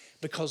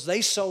 Because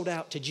they sold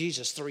out to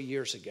Jesus 3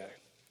 years ago.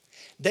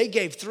 They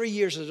gave 3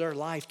 years of their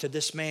life to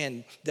this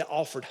man that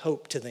offered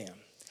hope to them.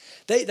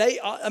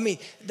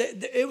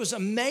 It was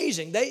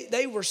amazing.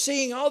 They were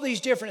seeing all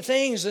these different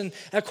things, and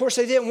of course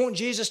they didn't want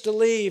Jesus to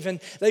leave, and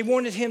they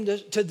wanted him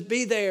to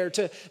be there.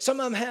 Some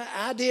of them had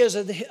ideas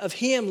of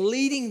him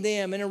leading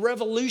them in a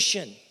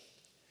revolution,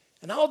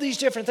 and all these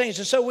different things.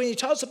 And so when he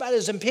talks about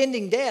his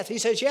impending death, he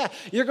says, yeah,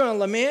 you're going to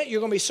lament, you're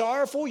going to be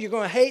sorrowful, you're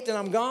going to hate that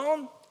I'm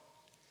gone.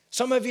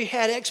 Some of you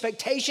had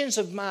expectations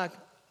of my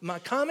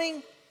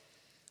coming,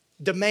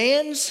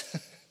 demands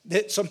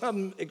that some of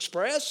them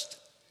expressed.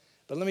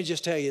 But let me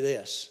just tell you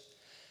this.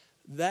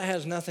 That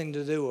has nothing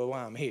to do with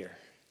why I'm here.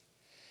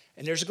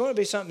 And there's going to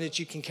be something that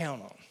you can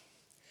count on.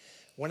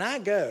 When I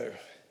go,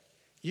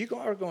 you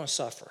are going to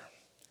suffer.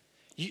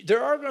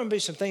 There are going to be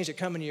some things that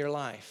come into your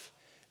life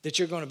that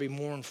you're going to be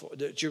mournful,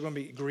 that you're going to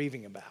be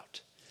grieving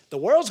about. The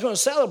world's going to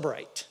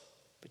celebrate,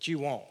 but you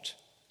won't.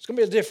 It's going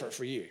to be different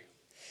for you.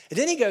 And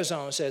then he goes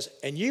on and says,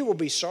 and you will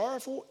be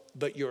sorrowful,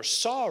 but your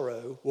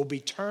sorrow will be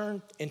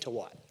turned into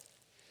what?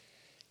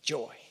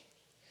 Joy.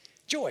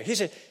 Joy. He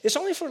said, it's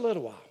only for a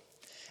little while.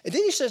 And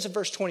then he says in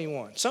verse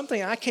 21,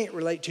 something I can't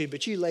relate to,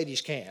 but you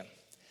ladies can.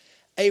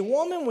 A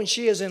woman, when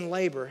she is in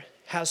labor,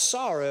 has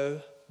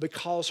sorrow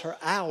because her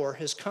hour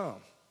has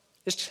come.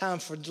 It's time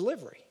for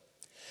delivery.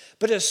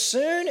 But as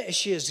soon as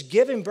she has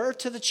given birth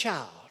to the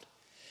child,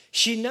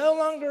 She no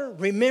longer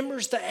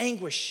remembers the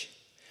anguish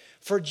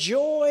for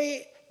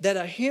joy that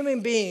a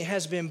human being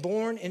has been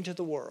born into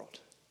the world.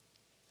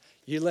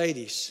 You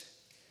ladies,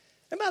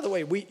 and by the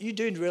way, you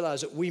do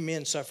realize that we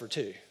men suffer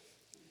too.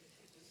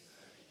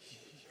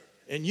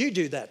 And you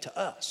do that to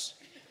us.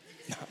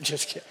 No, I'm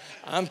just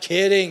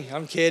kidding.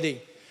 I'm kidding.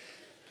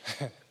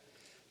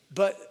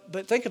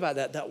 But think about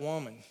that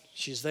woman.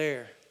 She's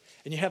there.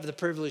 And you have the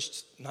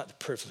privilege, not the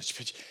privilege,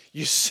 but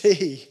you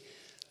see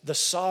the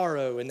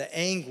sorrow and the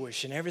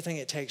anguish and everything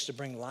it takes to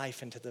bring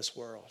life into this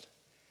world.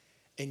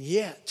 And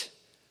yet,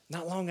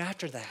 not long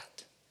after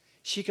that,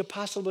 she could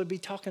possibly be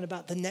talking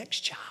about the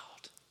next child.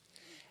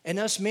 And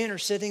us men are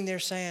sitting there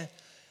saying,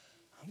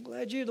 I'm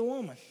glad you're the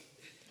woman.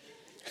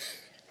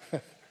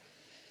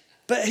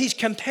 But he's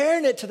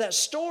comparing it to that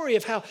story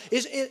of how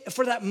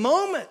for that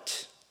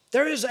moment,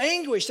 there is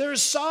anguish, there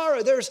is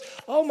sorrow, there's,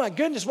 oh my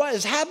goodness, what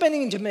is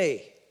happening to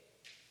me?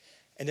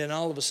 And then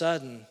all of a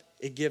sudden,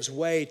 it gives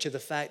way to the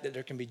fact that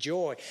there can be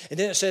joy. And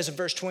then it says in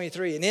verse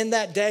 23, and in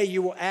that day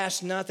you will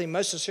ask nothing.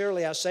 Most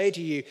sincerely I say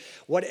to you,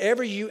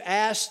 whatever you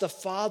ask the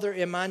Father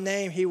in my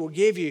name, he will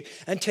give you.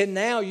 Until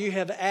now you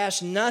have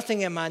asked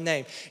nothing in my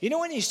name. You know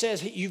when he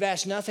says you've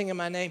asked nothing in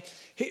my name?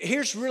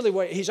 Here's really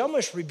what, he's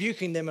almost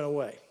rebuking them in a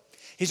way.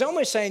 He's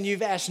almost saying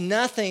you've asked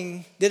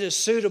nothing that is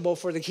suitable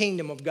for the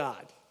kingdom of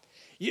God.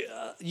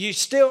 You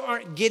still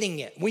aren't getting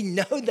it. We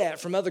know that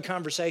from other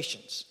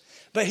conversations.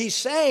 But he's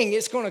saying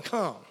it's going to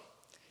come.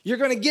 You're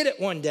going to get it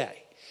one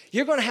day.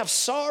 You're going to have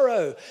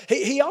sorrow.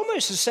 He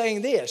almost is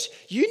saying this.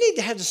 You need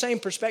to have the same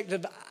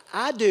perspective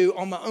I do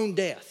on my own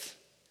death.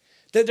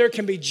 That there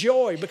can be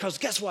joy because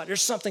guess what?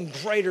 There's something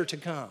greater to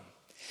come.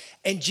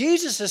 And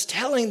Jesus is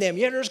telling them,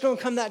 yeah, there's going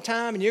to come that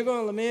time and you're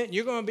going to lament, and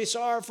you're going to be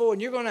sorrowful,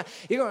 and you're going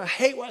to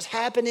hate what's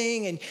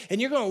happening,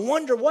 and you're going to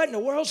wonder what in the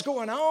world's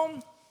going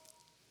on.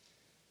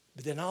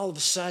 But then all of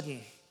a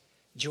sudden,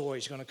 joy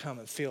is going to come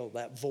and fill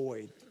that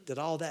void that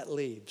all that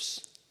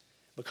leaves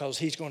because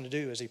he's going to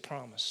do as he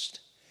promised.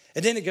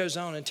 And then it goes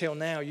on, until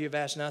now you've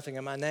asked nothing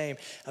in my name.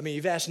 I mean,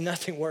 you've asked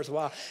nothing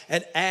worthwhile.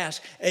 And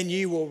ask, and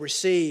you will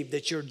receive,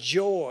 that your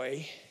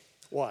joy,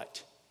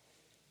 what?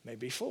 May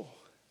be full.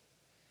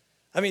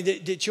 I mean,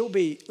 that you'll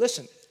be,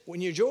 listen,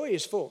 when your joy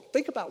is full,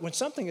 think about when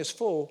something is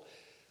full,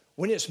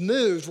 when it's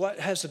moved, what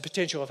has the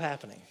potential of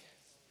happening?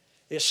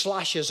 It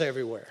sloshes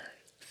everywhere.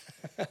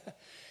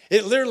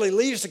 It literally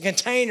leaves the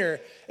container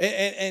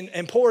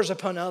and pours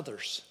upon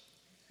others.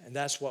 And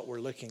that's what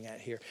we're looking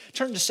at here.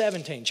 Turn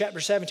to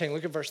chapter 17,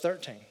 look at verse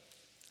 13.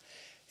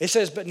 It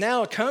says, but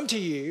now I come to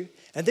you,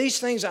 and these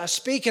things I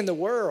speak in the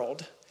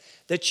world,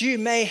 that you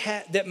may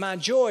have, that my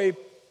joy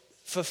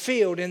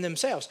fulfilled in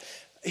themselves.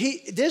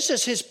 This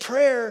is his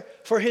prayer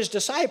for his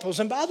disciples.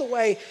 And by the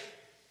way,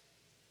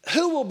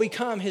 who will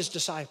become his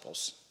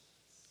disciples?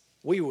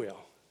 We will.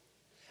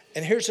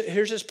 And here's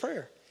his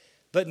prayer.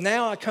 But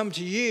now I come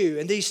to you,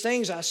 and these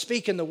things I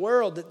speak in the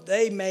world, that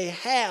they may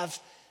have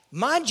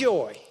my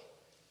joy.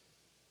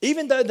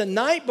 Even though the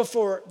night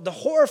before, the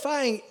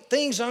horrifying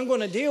things I'm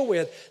going to deal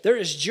with, there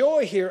is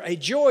joy here, a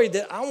joy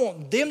that I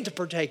want them to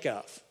partake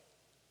of.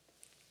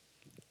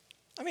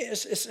 I mean,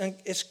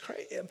 it's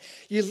crazy.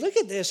 You look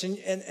at this,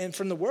 and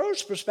from the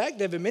world's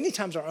perspective, and many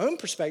times our own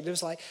perspective,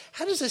 it's like,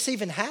 how does this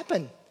even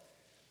happen?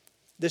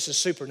 This is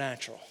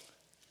supernatural.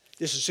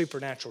 This is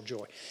supernatural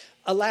joy.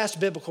 A last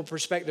biblical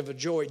perspective of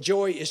joy.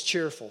 Joy is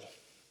cheerful.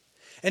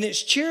 And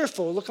it's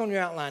cheerful, look on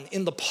your outline,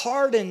 in the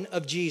pardon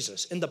of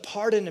Jesus. In the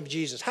pardon of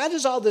Jesus. How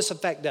does all this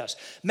affect us?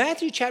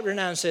 Matthew chapter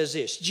 9 says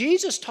this.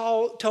 Jesus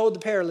told the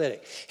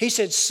paralytic. He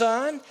said,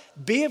 son,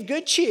 be of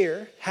good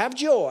cheer, have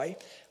joy,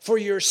 for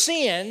your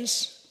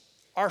sins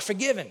are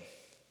forgiven.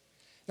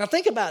 Now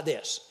think about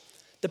this.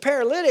 The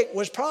paralytic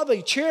was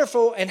probably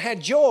cheerful and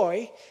had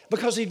joy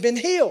because he'd been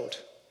healed.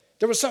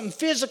 There was something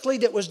physically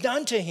that was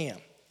done to him.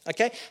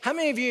 Okay? How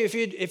many of you,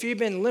 if you've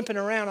been limping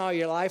around all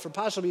your life or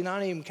possibly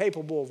not even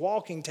capable of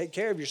walking, take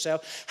care of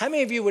yourself, how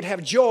many of you would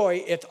have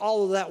joy if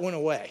all of that went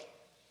away?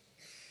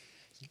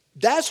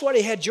 That's what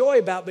he had joy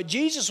about, but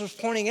Jesus was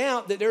pointing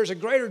out that there's a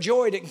greater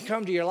joy that can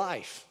come to your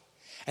life.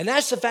 And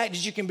that's the fact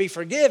that you can be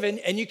forgiven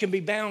and you can be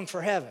bound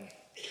for heaven.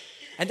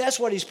 And that's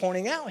what he's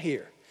pointing out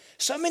here.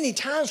 So many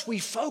times we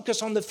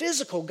focus on the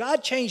physical.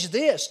 God changed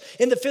this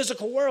in the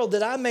physical world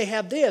that I may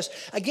have this.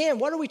 Again,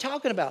 what are we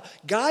talking about?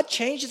 God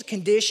changed the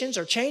conditions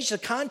or changed the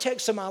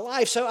context of my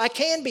life so I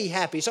can be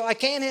happy, so I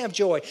can have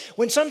joy.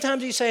 When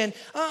sometimes he's saying,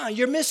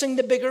 you're missing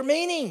the bigger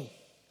meaning.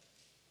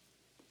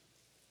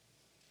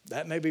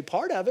 That may be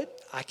part of it.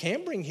 I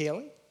can bring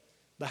healing.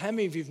 But how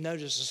many of you have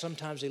noticed that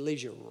sometimes he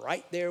leaves you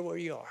right there where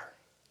you are?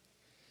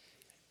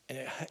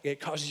 And it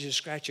causes you to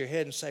scratch your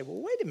head and say,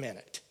 well, wait a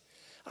minute.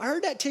 I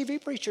heard that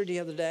TV preacher the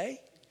other day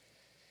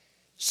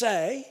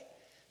say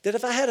that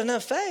if I had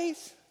enough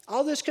faith,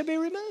 all this could be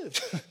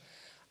removed.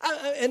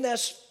 And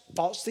that's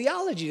false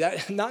theology.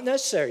 That's not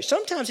necessary.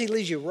 Sometimes he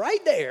leaves you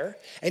right there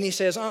and he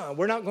says,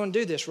 we're not going to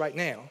do this right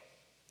now.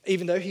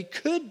 Even though he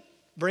could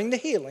bring the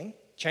healing,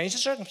 change the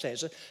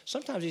circumstances.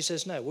 Sometimes he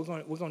says, no, we're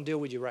going to deal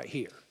with you right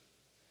here.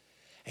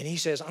 And he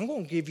says, I'm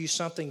going to give you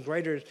something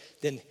greater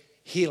than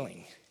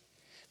healing.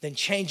 than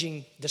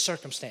changing the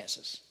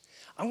circumstances.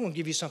 I'm going to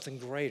give you something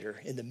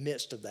greater in the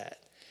midst of that.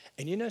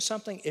 And you know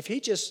something? If he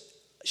just,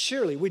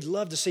 surely we'd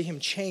love to see him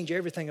change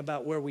everything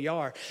about where we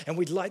are, and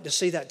we'd like to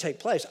see that take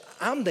place.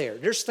 I'm there.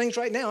 There's things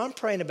right now I'm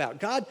praying about.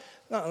 God,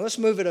 let's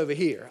move it over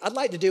here. I'd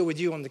like to deal with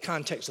you on the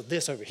context of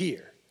this over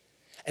here.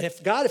 And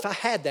if I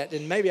had that,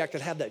 then maybe I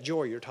could have that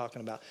joy you're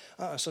talking about.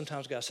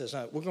 Sometimes God says,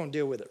 no, we're going to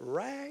deal with it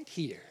right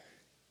here.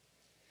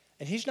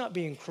 And he's not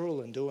being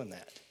cruel in doing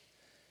that.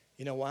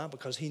 You know why?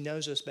 Because he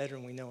knows us better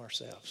than we know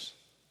ourselves.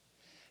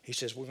 He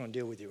says, we're going to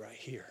deal with you right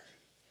here.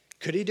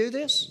 Could he do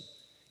this?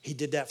 He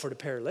did that for the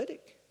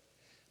paralytic.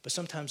 But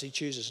sometimes he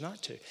chooses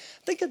not to.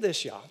 Think of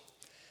this, y'all.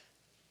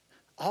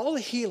 All the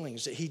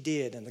healings that he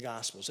did in the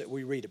Gospels that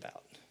we read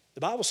about.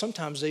 The Bible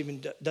sometimes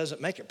even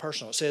doesn't make it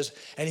personal. It says,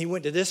 and he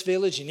went to this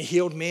village and he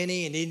healed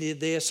many and he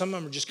did this. Some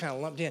of them are just kind of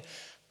lumped in.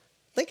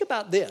 Think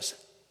about this.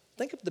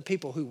 Think of the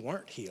people who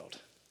weren't healed.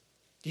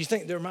 Do you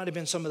think there might have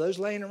been some of those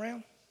laying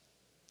around?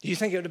 Do you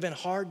think it would have been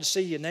hard to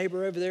see your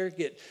neighbor over there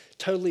get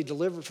totally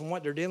delivered from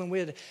what they're dealing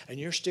with and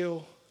you're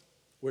still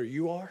where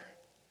you are?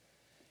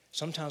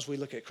 Sometimes we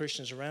look at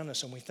Christians around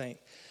us and we think,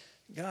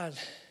 God,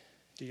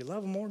 do you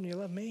love them more than you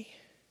love me?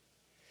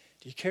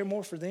 Do you care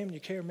more for them than you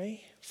care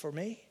for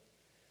me?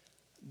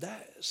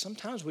 That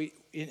sometimes and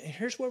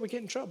here's where we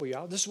get in trouble,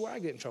 y'all. This is where I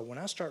get in trouble. When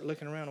I start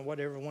looking around at what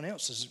everyone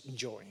else is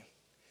enjoying.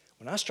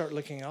 When I start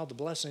looking at all the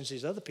blessings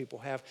these other people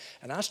have,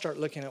 and I start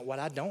looking at what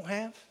I don't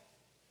have,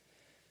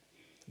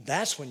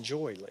 that's when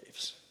joy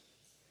leaves.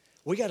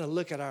 We got to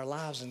look at our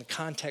lives in the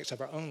context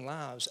of our own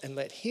lives and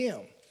let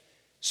him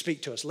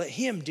speak to us. Let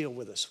him deal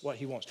with us what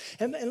he wants.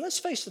 And let's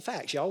face the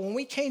facts, y'all. When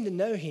we came to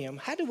know him,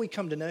 how did we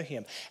come to know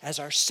him? As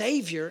our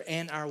Savior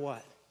and our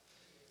what?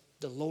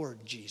 The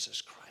Lord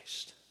Jesus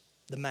Christ.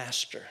 The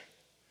Master.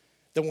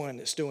 The one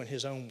that's doing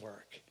his own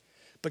work.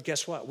 But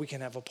guess what? We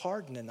can have a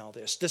pardon in all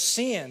this. The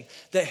sin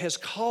that has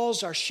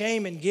caused our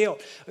shame and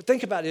guilt,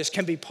 think about this,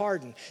 can be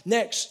pardoned.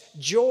 Next,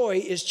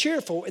 joy is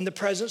cheerful in the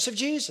presence of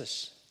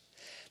Jesus.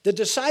 The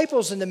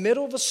disciples in the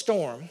middle of a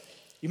storm,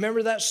 you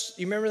remember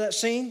that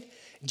scene?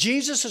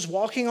 Jesus is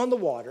walking on the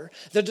water.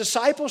 The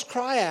disciples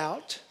cry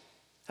out.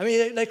 I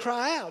mean, they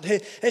cry out.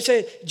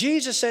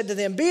 Jesus said to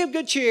them, be of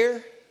good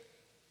cheer.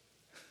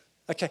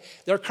 Okay,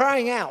 they're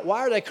crying out.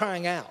 Why are they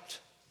crying out?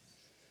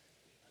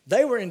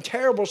 They were in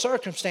terrible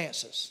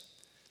circumstances.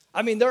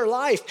 I mean, their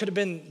life could have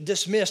been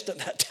dismissed at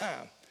that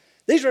time.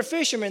 These were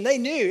fishermen. They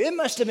knew it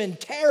must have been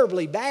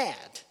terribly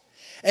bad.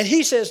 And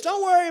he says,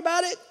 don't worry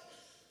about it.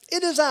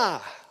 It is I.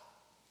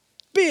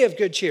 Be of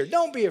good cheer.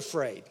 Don't be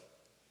afraid.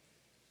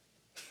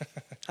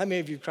 How many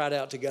of you cried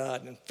out to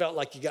God and felt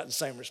like you got the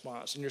same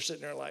response? And you're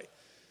sitting there like,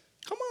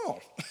 come on,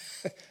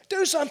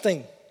 do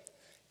something.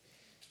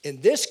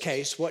 In this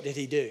case, what did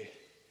he do?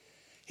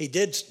 He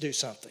did do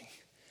something.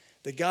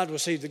 That God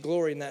received the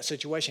glory in that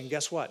situation.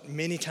 Guess what?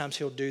 Many times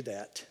he'll do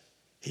that.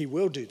 He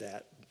will do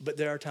that. But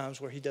there are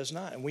times where he does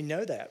not. And we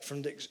know that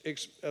from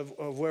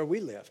of where we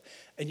live.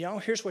 And y'all,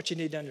 here's what you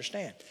need to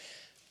understand.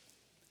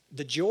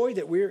 The joy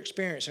that we're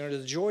experiencing, or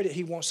the joy that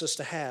he wants us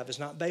to have, is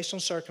not based on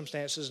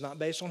circumstances, not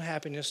based on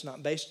happiness,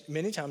 not based,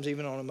 many times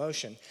even on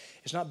emotion.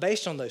 It's not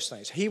based on those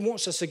things. He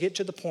wants us to get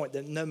to the point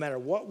that no matter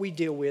what we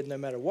deal with, no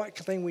matter what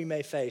thing we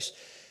may face,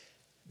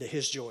 that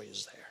his joy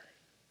is there.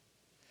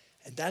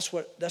 And that's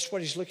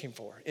what he's looking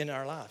for in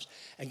our lives.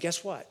 And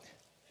guess what?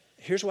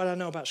 Here's what I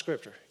know about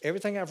Scripture.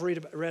 Everything I've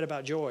read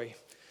about joy,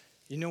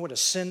 you know what a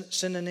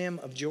synonym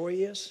of joy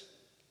is?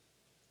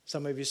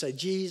 Some of you say,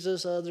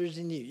 Jesus, others,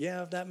 and you.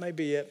 Yeah, that may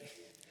be it.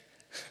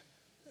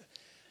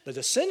 But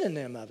the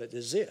synonym of it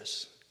is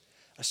this.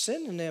 A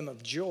synonym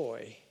of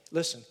joy,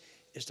 listen,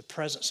 is the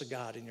presence of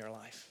God in your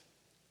life.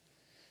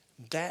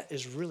 That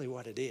is really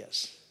what it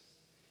is.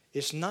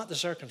 It's not the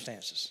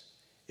circumstances.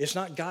 It's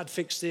not God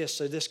fix this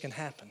so this can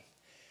happen.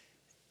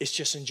 It's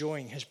just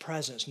enjoying his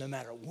presence no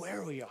matter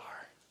where we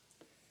are.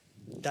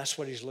 That's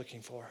what he's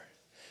looking for.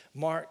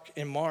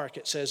 In Mark,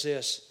 it says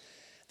this.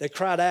 They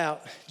cried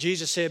out.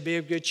 Jesus said, be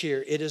of good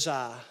cheer. It is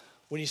I.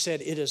 When he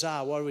said, it is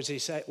I, what was he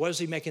saying? What was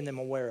he making them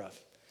aware of?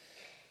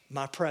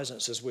 My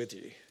presence is with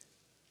you.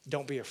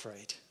 Don't be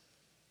afraid.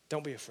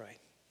 Don't be afraid.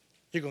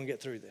 You're going to get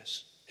through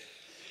this.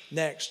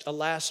 Next, a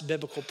last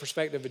biblical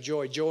perspective of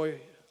joy.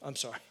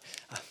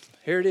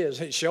 Here it is.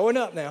 It's showing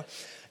up now.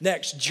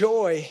 Next,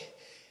 joy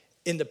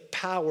in the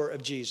power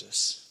of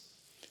Jesus.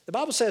 The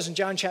Bible says in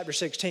John chapter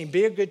 16,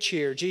 be of good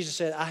cheer. Jesus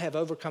said, I have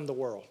overcome the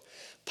world.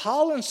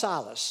 Paul and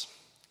Silas,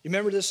 you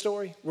remember this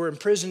story? Were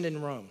imprisoned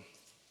in Rome.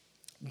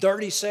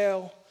 Dirty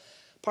cell,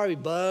 probably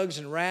bugs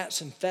and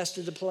rats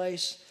infested the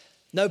place.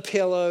 No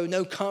pillow,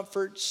 no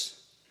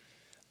comforts.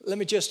 Let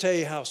me just tell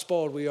you how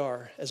spoiled we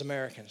are as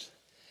Americans.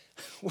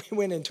 We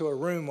went into a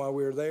room while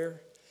we were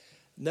there.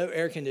 No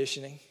air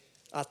conditioning.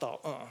 I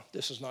thought,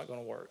 this is not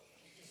going to work.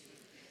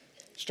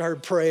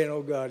 Started praying,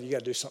 oh God, you got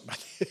to do something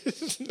about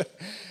this.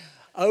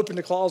 I opened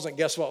the closet and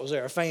guess what was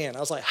there? A fan. I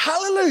was like,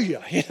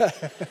 hallelujah.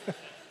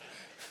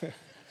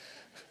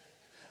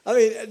 I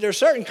mean, there are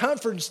certain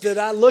comforts that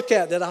I look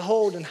at that I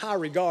hold in high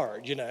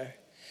regard,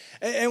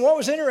 And what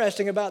was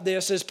interesting about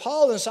this is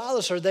Paul and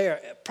Silas are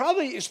there,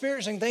 probably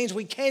experiencing things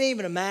we can't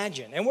even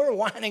imagine. And we're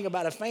whining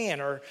about a fan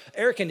or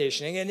air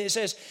conditioning. And it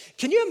says,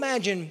 can you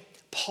imagine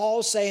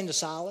Paul saying to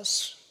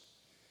Silas,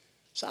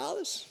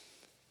 Silas,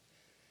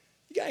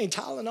 you got any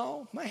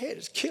Tylenol? My head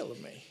is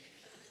killing me.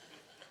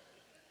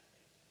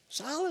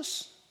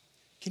 Silas,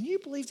 can you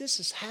believe this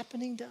is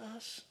happening to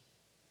us?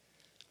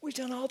 We've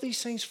done all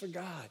these things for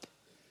God.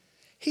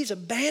 He's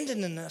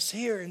abandoning us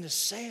here in this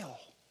cell.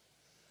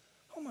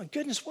 Oh my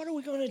goodness, what are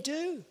we going to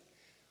do?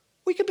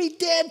 We could be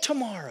dead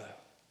tomorrow.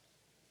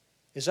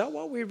 Is that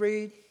what we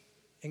read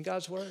in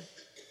God's word?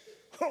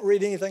 We don't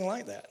read anything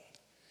like that.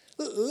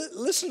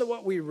 Listen to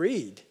what we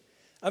read.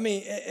 I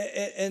mean,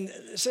 and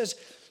it says,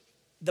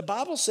 the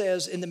Bible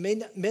says in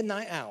the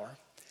midnight hour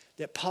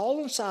that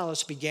Paul and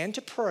Silas began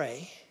to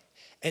pray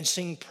and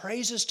sing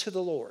praises to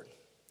the Lord.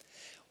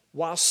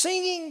 While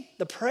singing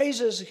the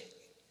praises,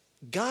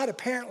 God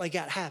apparently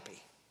got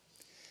happy.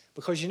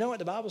 Because you know what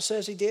the Bible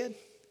says he did?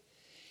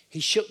 He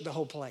shook the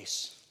whole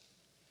place.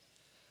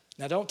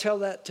 Now, don't tell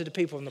that to the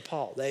people in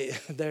Nepal.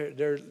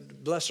 They're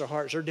bless their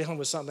hearts, they're dealing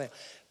with something.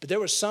 But there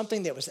was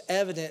something that was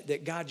evident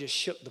that God just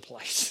shook the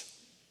place.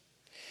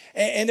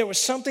 And there was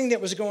something that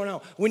was going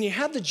on. When you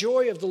have the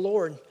joy of the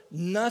Lord,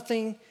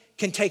 nothing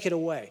can take it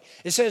away.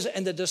 It says,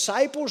 and the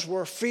disciples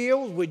were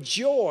filled with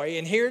joy,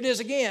 and here it is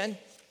again,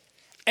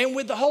 and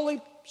with the Holy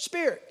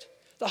Spirit.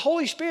 The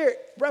Holy Spirit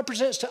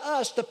represents to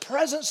us the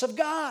presence of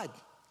God.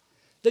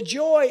 The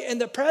joy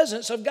and the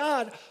presence of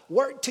God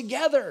work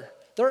together.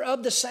 They're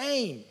of the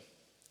same.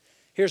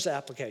 Here's the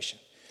application.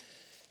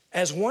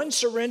 As one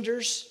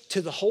surrenders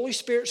to the Holy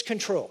Spirit's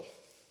control,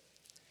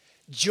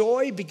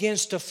 joy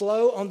begins to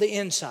flow on the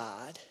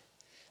inside,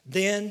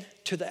 then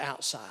to the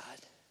outside.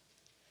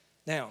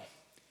 Now,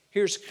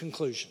 here's the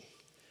conclusion.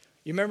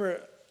 You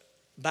remember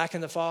back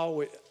in the fall,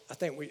 a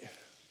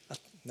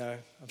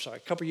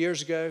couple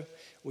years ago,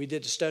 we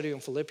did a study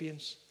on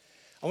Philippians.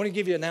 I want to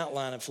give you an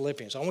outline of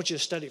Philippians. I want you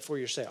to study it for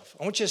yourself.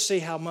 I want you to see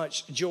how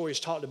much joy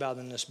is talked about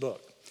in this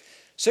book.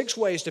 6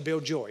 ways to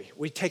build joy.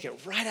 We take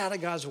it right out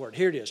of God's word.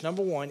 Here it is.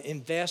 Number 1,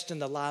 invest in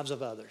the lives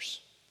of others.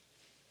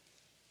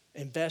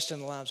 Invest in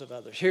the lives of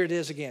others. Here it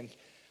is again.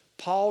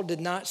 Paul did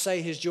not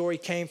say his joy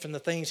came from the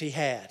things he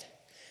had.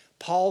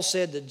 Paul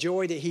said the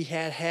joy that he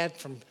had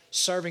from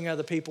serving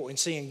other people and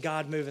seeing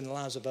God move in the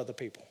lives of other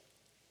people.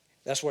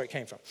 That's where it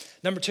came from.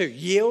 Number 2,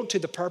 yield to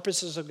the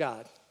purposes of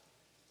God.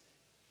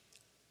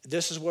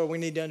 This is where we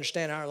need to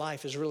understand our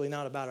life is really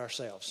not about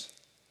ourselves.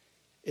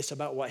 It's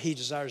about what he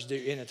desires to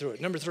do in and through it.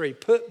 Number 3,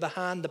 put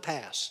behind the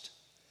past.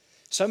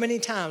 So many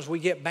times we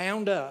get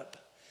bound up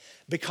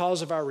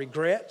because of our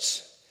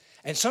regrets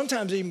and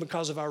sometimes even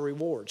because of our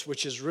rewards,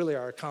 which is really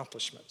our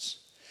accomplishments.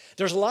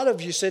 There's a lot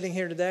of you sitting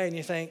here today and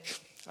you think,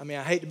 I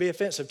hate to be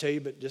offensive to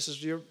you, but this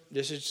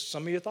is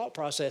some of your thought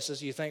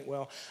processes. You think,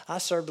 well, I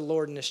served the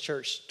Lord in this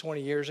church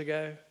 20 years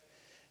ago,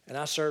 and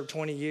I served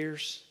 20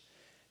 years.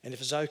 And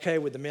if it's okay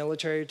with the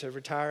military to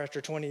retire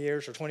after 20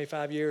 years or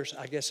 25 years,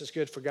 I guess it's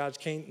good for God's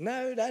kingdom.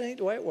 No, that ain't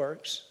the way it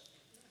works.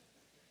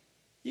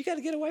 You got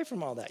to get away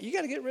from all that. You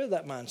got to get rid of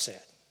that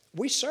mindset.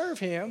 We serve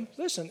him,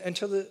 listen,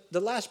 until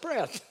the last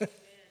breath.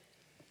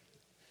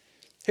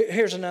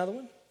 Here's another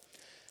one.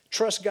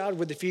 Trust God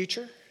with the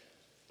future.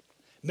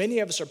 Many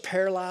of us are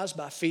paralyzed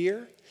by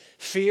fear.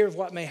 Fear of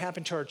what may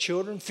happen to our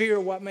children, fear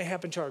of what may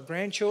happen to our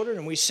grandchildren,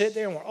 and we sit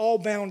there and we're all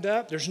bound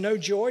up. There's no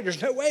joy.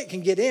 There's no way it can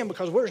get in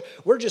because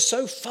we're just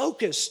so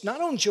focused, not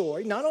on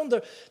joy, not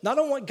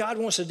on what God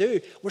wants to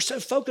do. We're so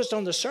focused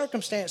on the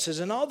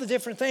circumstances and all the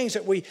different things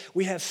that we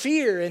have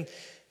fear, and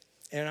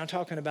I'm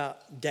talking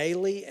about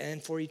daily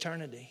and for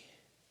eternity.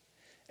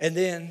 And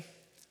then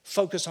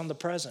focus on the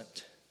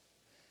present.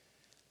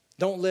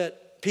 Don't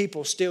let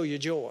people steal your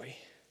joy.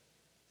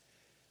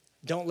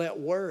 Don't let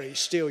worry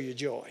steal your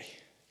joy.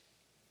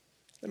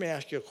 Let me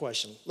ask you a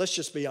question. Let's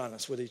just be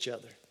honest with each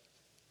other.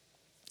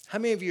 How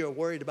many of you are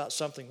worried about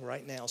something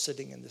right now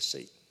sitting in this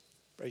seat?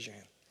 Raise your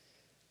hand.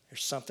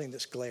 There's something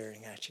that's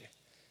glaring at you.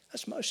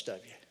 That's most of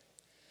you.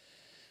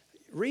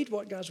 Read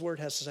what God's word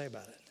has to say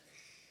about it.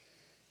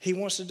 He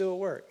wants to do a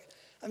work.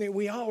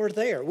 We all are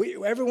there.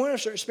 Every one of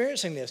us are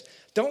experiencing this.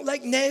 Don't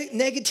let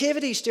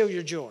negativity steal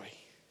your joy.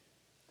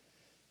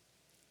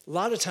 A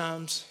lot of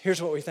times,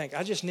 here's what we think.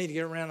 I just need to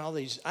get around all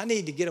these. I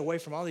need to get away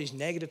from all these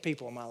negative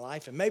people in my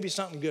life, and maybe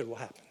something good will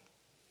happen.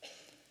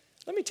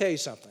 Let me tell you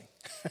something.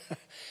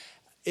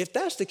 If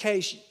that's the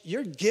case,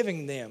 you're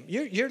giving them,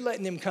 you're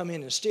letting them come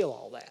in and steal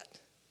all that.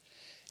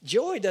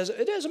 Joy it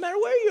doesn't matter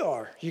where you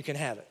are, you can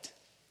have it.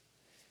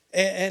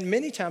 And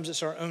many times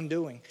it's our own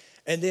doing.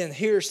 And then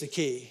here's the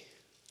key.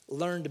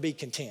 Learn to be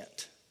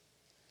content.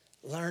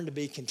 Learn to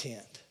be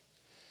content.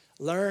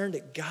 Learn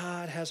that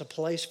God has a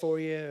place for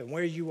you, and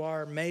where you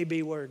are may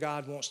be where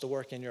God wants to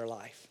work in your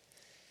life.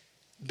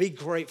 Be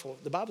grateful.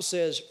 The Bible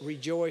says,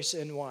 rejoice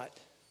in what?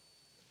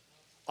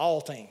 All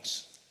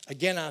things.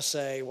 Again, I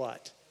say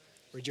what?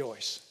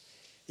 Rejoice.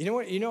 You know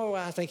what? You know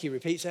why I think he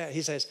repeats that?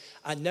 He says,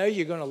 I know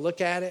you're going to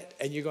look at it,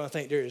 and you're going to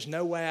think, there is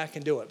no way I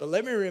can do it. But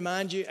let me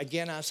remind you,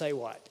 again, I say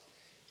what?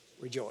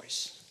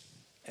 Rejoice.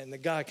 and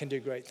that God can do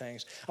great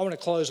things. I want to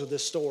close with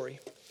this story.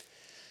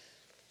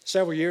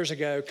 Several years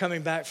ago,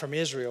 coming back from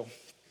Israel,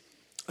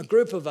 a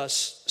group of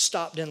us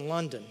stopped in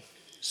London.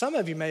 Some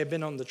of you may have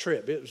been on the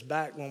trip. It was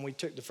back when we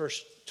took the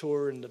first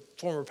tour, and the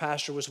former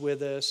pastor was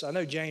with us. I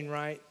know Jane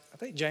Wright. I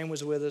think Jane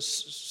was with us.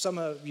 Some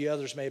of you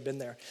others may have been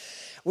there.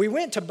 We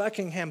went to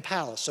Buckingham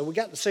Palace, so we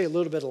got to see a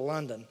little bit of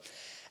London.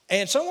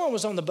 And someone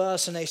was on the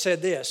bus, and they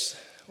said this,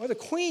 well, the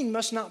Queen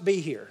must not be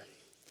here.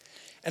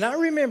 And I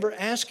remember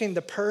asking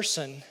the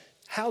person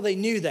how they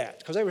knew that,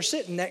 because they were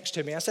sitting next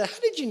to me. I said, how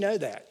did you know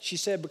that? She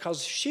said,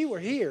 because if she were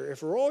here,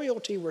 if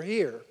royalty were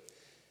here,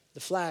 the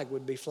flag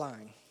would be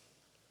flying.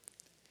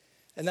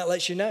 And that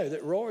lets you know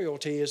that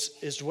royalty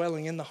is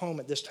dwelling in the home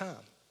at this time.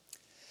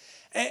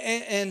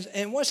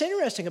 And what's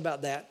interesting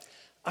about that,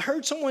 I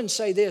heard someone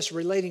say this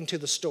relating to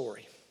the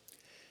story.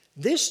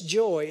 This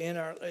joy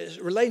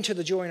relating to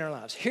the joy in our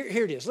lives.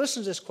 Here it is.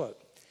 Listen to this quote.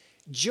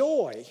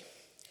 Joy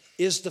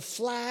is the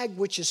flag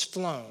which is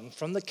flown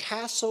from the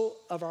castle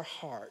of our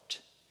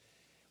heart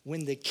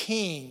when the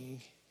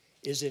King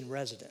is in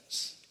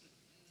residence.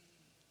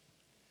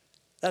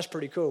 That's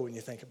pretty cool when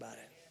you think about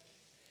it.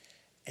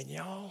 And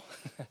y'all,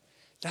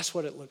 that's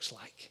what it looks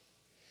like.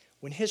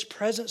 When his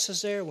presence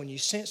is there, when you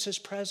sense his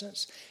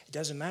presence, it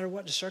doesn't matter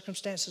what the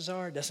circumstances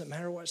are. It doesn't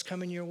matter what's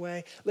coming your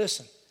way.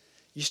 Listen,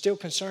 you're still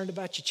concerned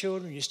about your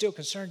children. You're still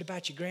concerned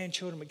about your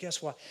grandchildren. But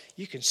guess what?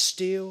 You can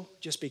still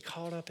just be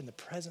caught up in the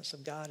presence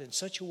of God in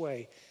such a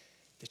way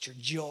that your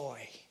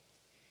joy,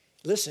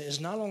 listen, is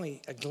not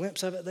only a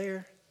glimpse of it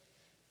there,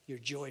 your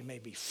joy may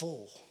be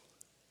full.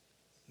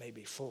 May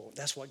be full.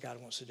 That's what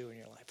God wants to do in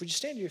your life. Would you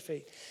stand to your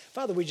feet?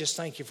 Father, we just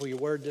thank you for your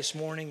word this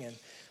morning. And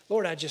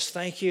Lord, I just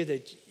thank you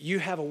that you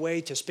have a way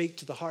to speak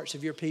to the hearts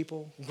of your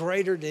people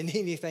greater than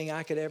anything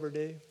I could ever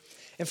do.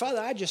 And Father,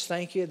 I just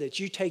thank you that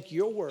you take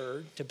your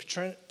word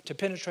to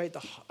penetrate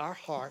our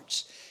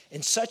hearts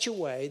in such a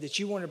way that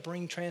you want to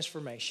bring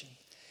transformation.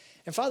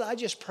 And Father, I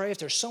just pray if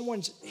there's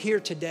someone here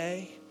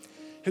today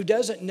who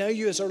doesn't know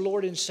you as our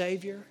Lord and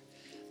Savior,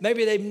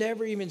 maybe they've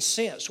never even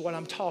sensed what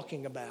I'm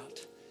talking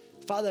about.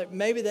 Father,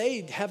 maybe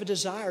they have a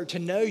desire to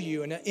know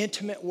you in an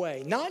intimate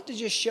way, not to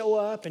just show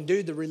up and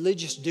do the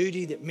religious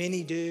duty that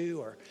many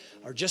do,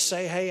 or just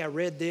say, hey, I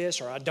read this,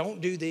 or I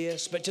don't do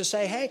this, but to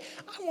say, hey,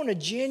 I want a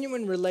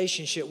genuine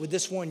relationship with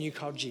this one you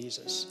call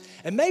Jesus.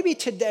 And maybe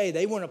today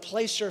they want to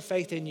place their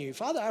faith in you.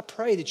 Father, I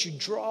pray that you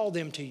draw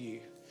them to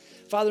you.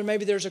 Father,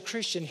 maybe there's a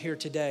Christian here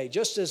today,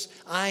 just as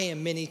I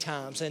am many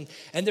times, and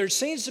there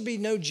seems to be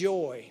no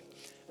joy.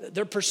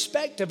 Their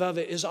perspective of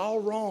it is all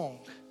wrong.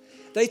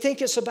 They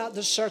think it's about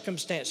the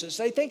circumstances.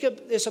 They think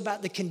it's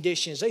about the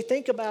conditions. They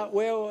think about,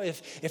 well,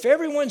 if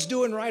everyone's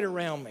doing right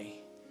around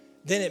me,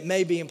 then it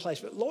may be in place.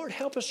 But Lord,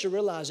 help us to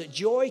realize that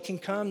joy can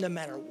come no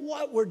matter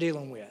what we're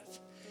dealing with.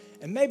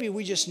 And maybe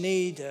we just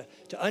need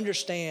to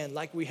understand,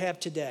 like we have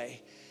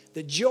today,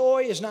 that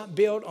joy is not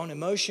built on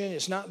emotion.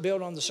 It's not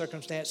built on the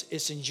circumstance.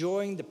 It's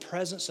enjoying the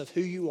presence of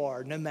who you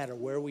are no matter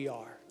where we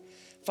are.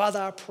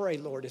 Father, I pray,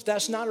 Lord, if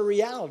that's not a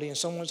reality in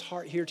someone's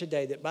heart here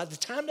today, that by the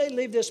time they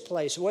leave this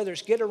place, whether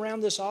it's get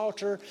around this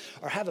altar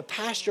or have a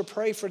pastor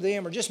pray for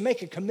them or just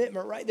make a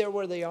commitment right there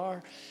where they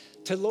are,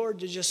 to Lord,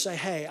 to just say,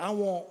 hey, I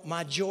want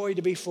my joy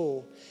to be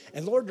full.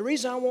 And Lord, the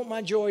reason I want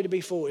my joy to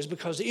be full is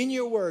because in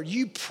your word,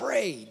 you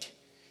prayed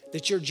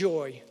that your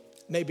joy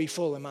may be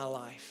full in my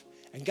life.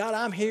 And God,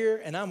 I'm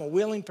here and I'm a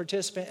willing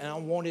participant and I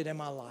want it in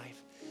my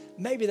life.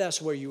 Maybe that's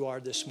where you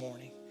are this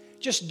morning.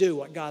 Just do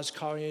what God's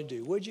calling you to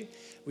do, would you?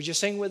 Would you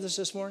sing with us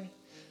this morning?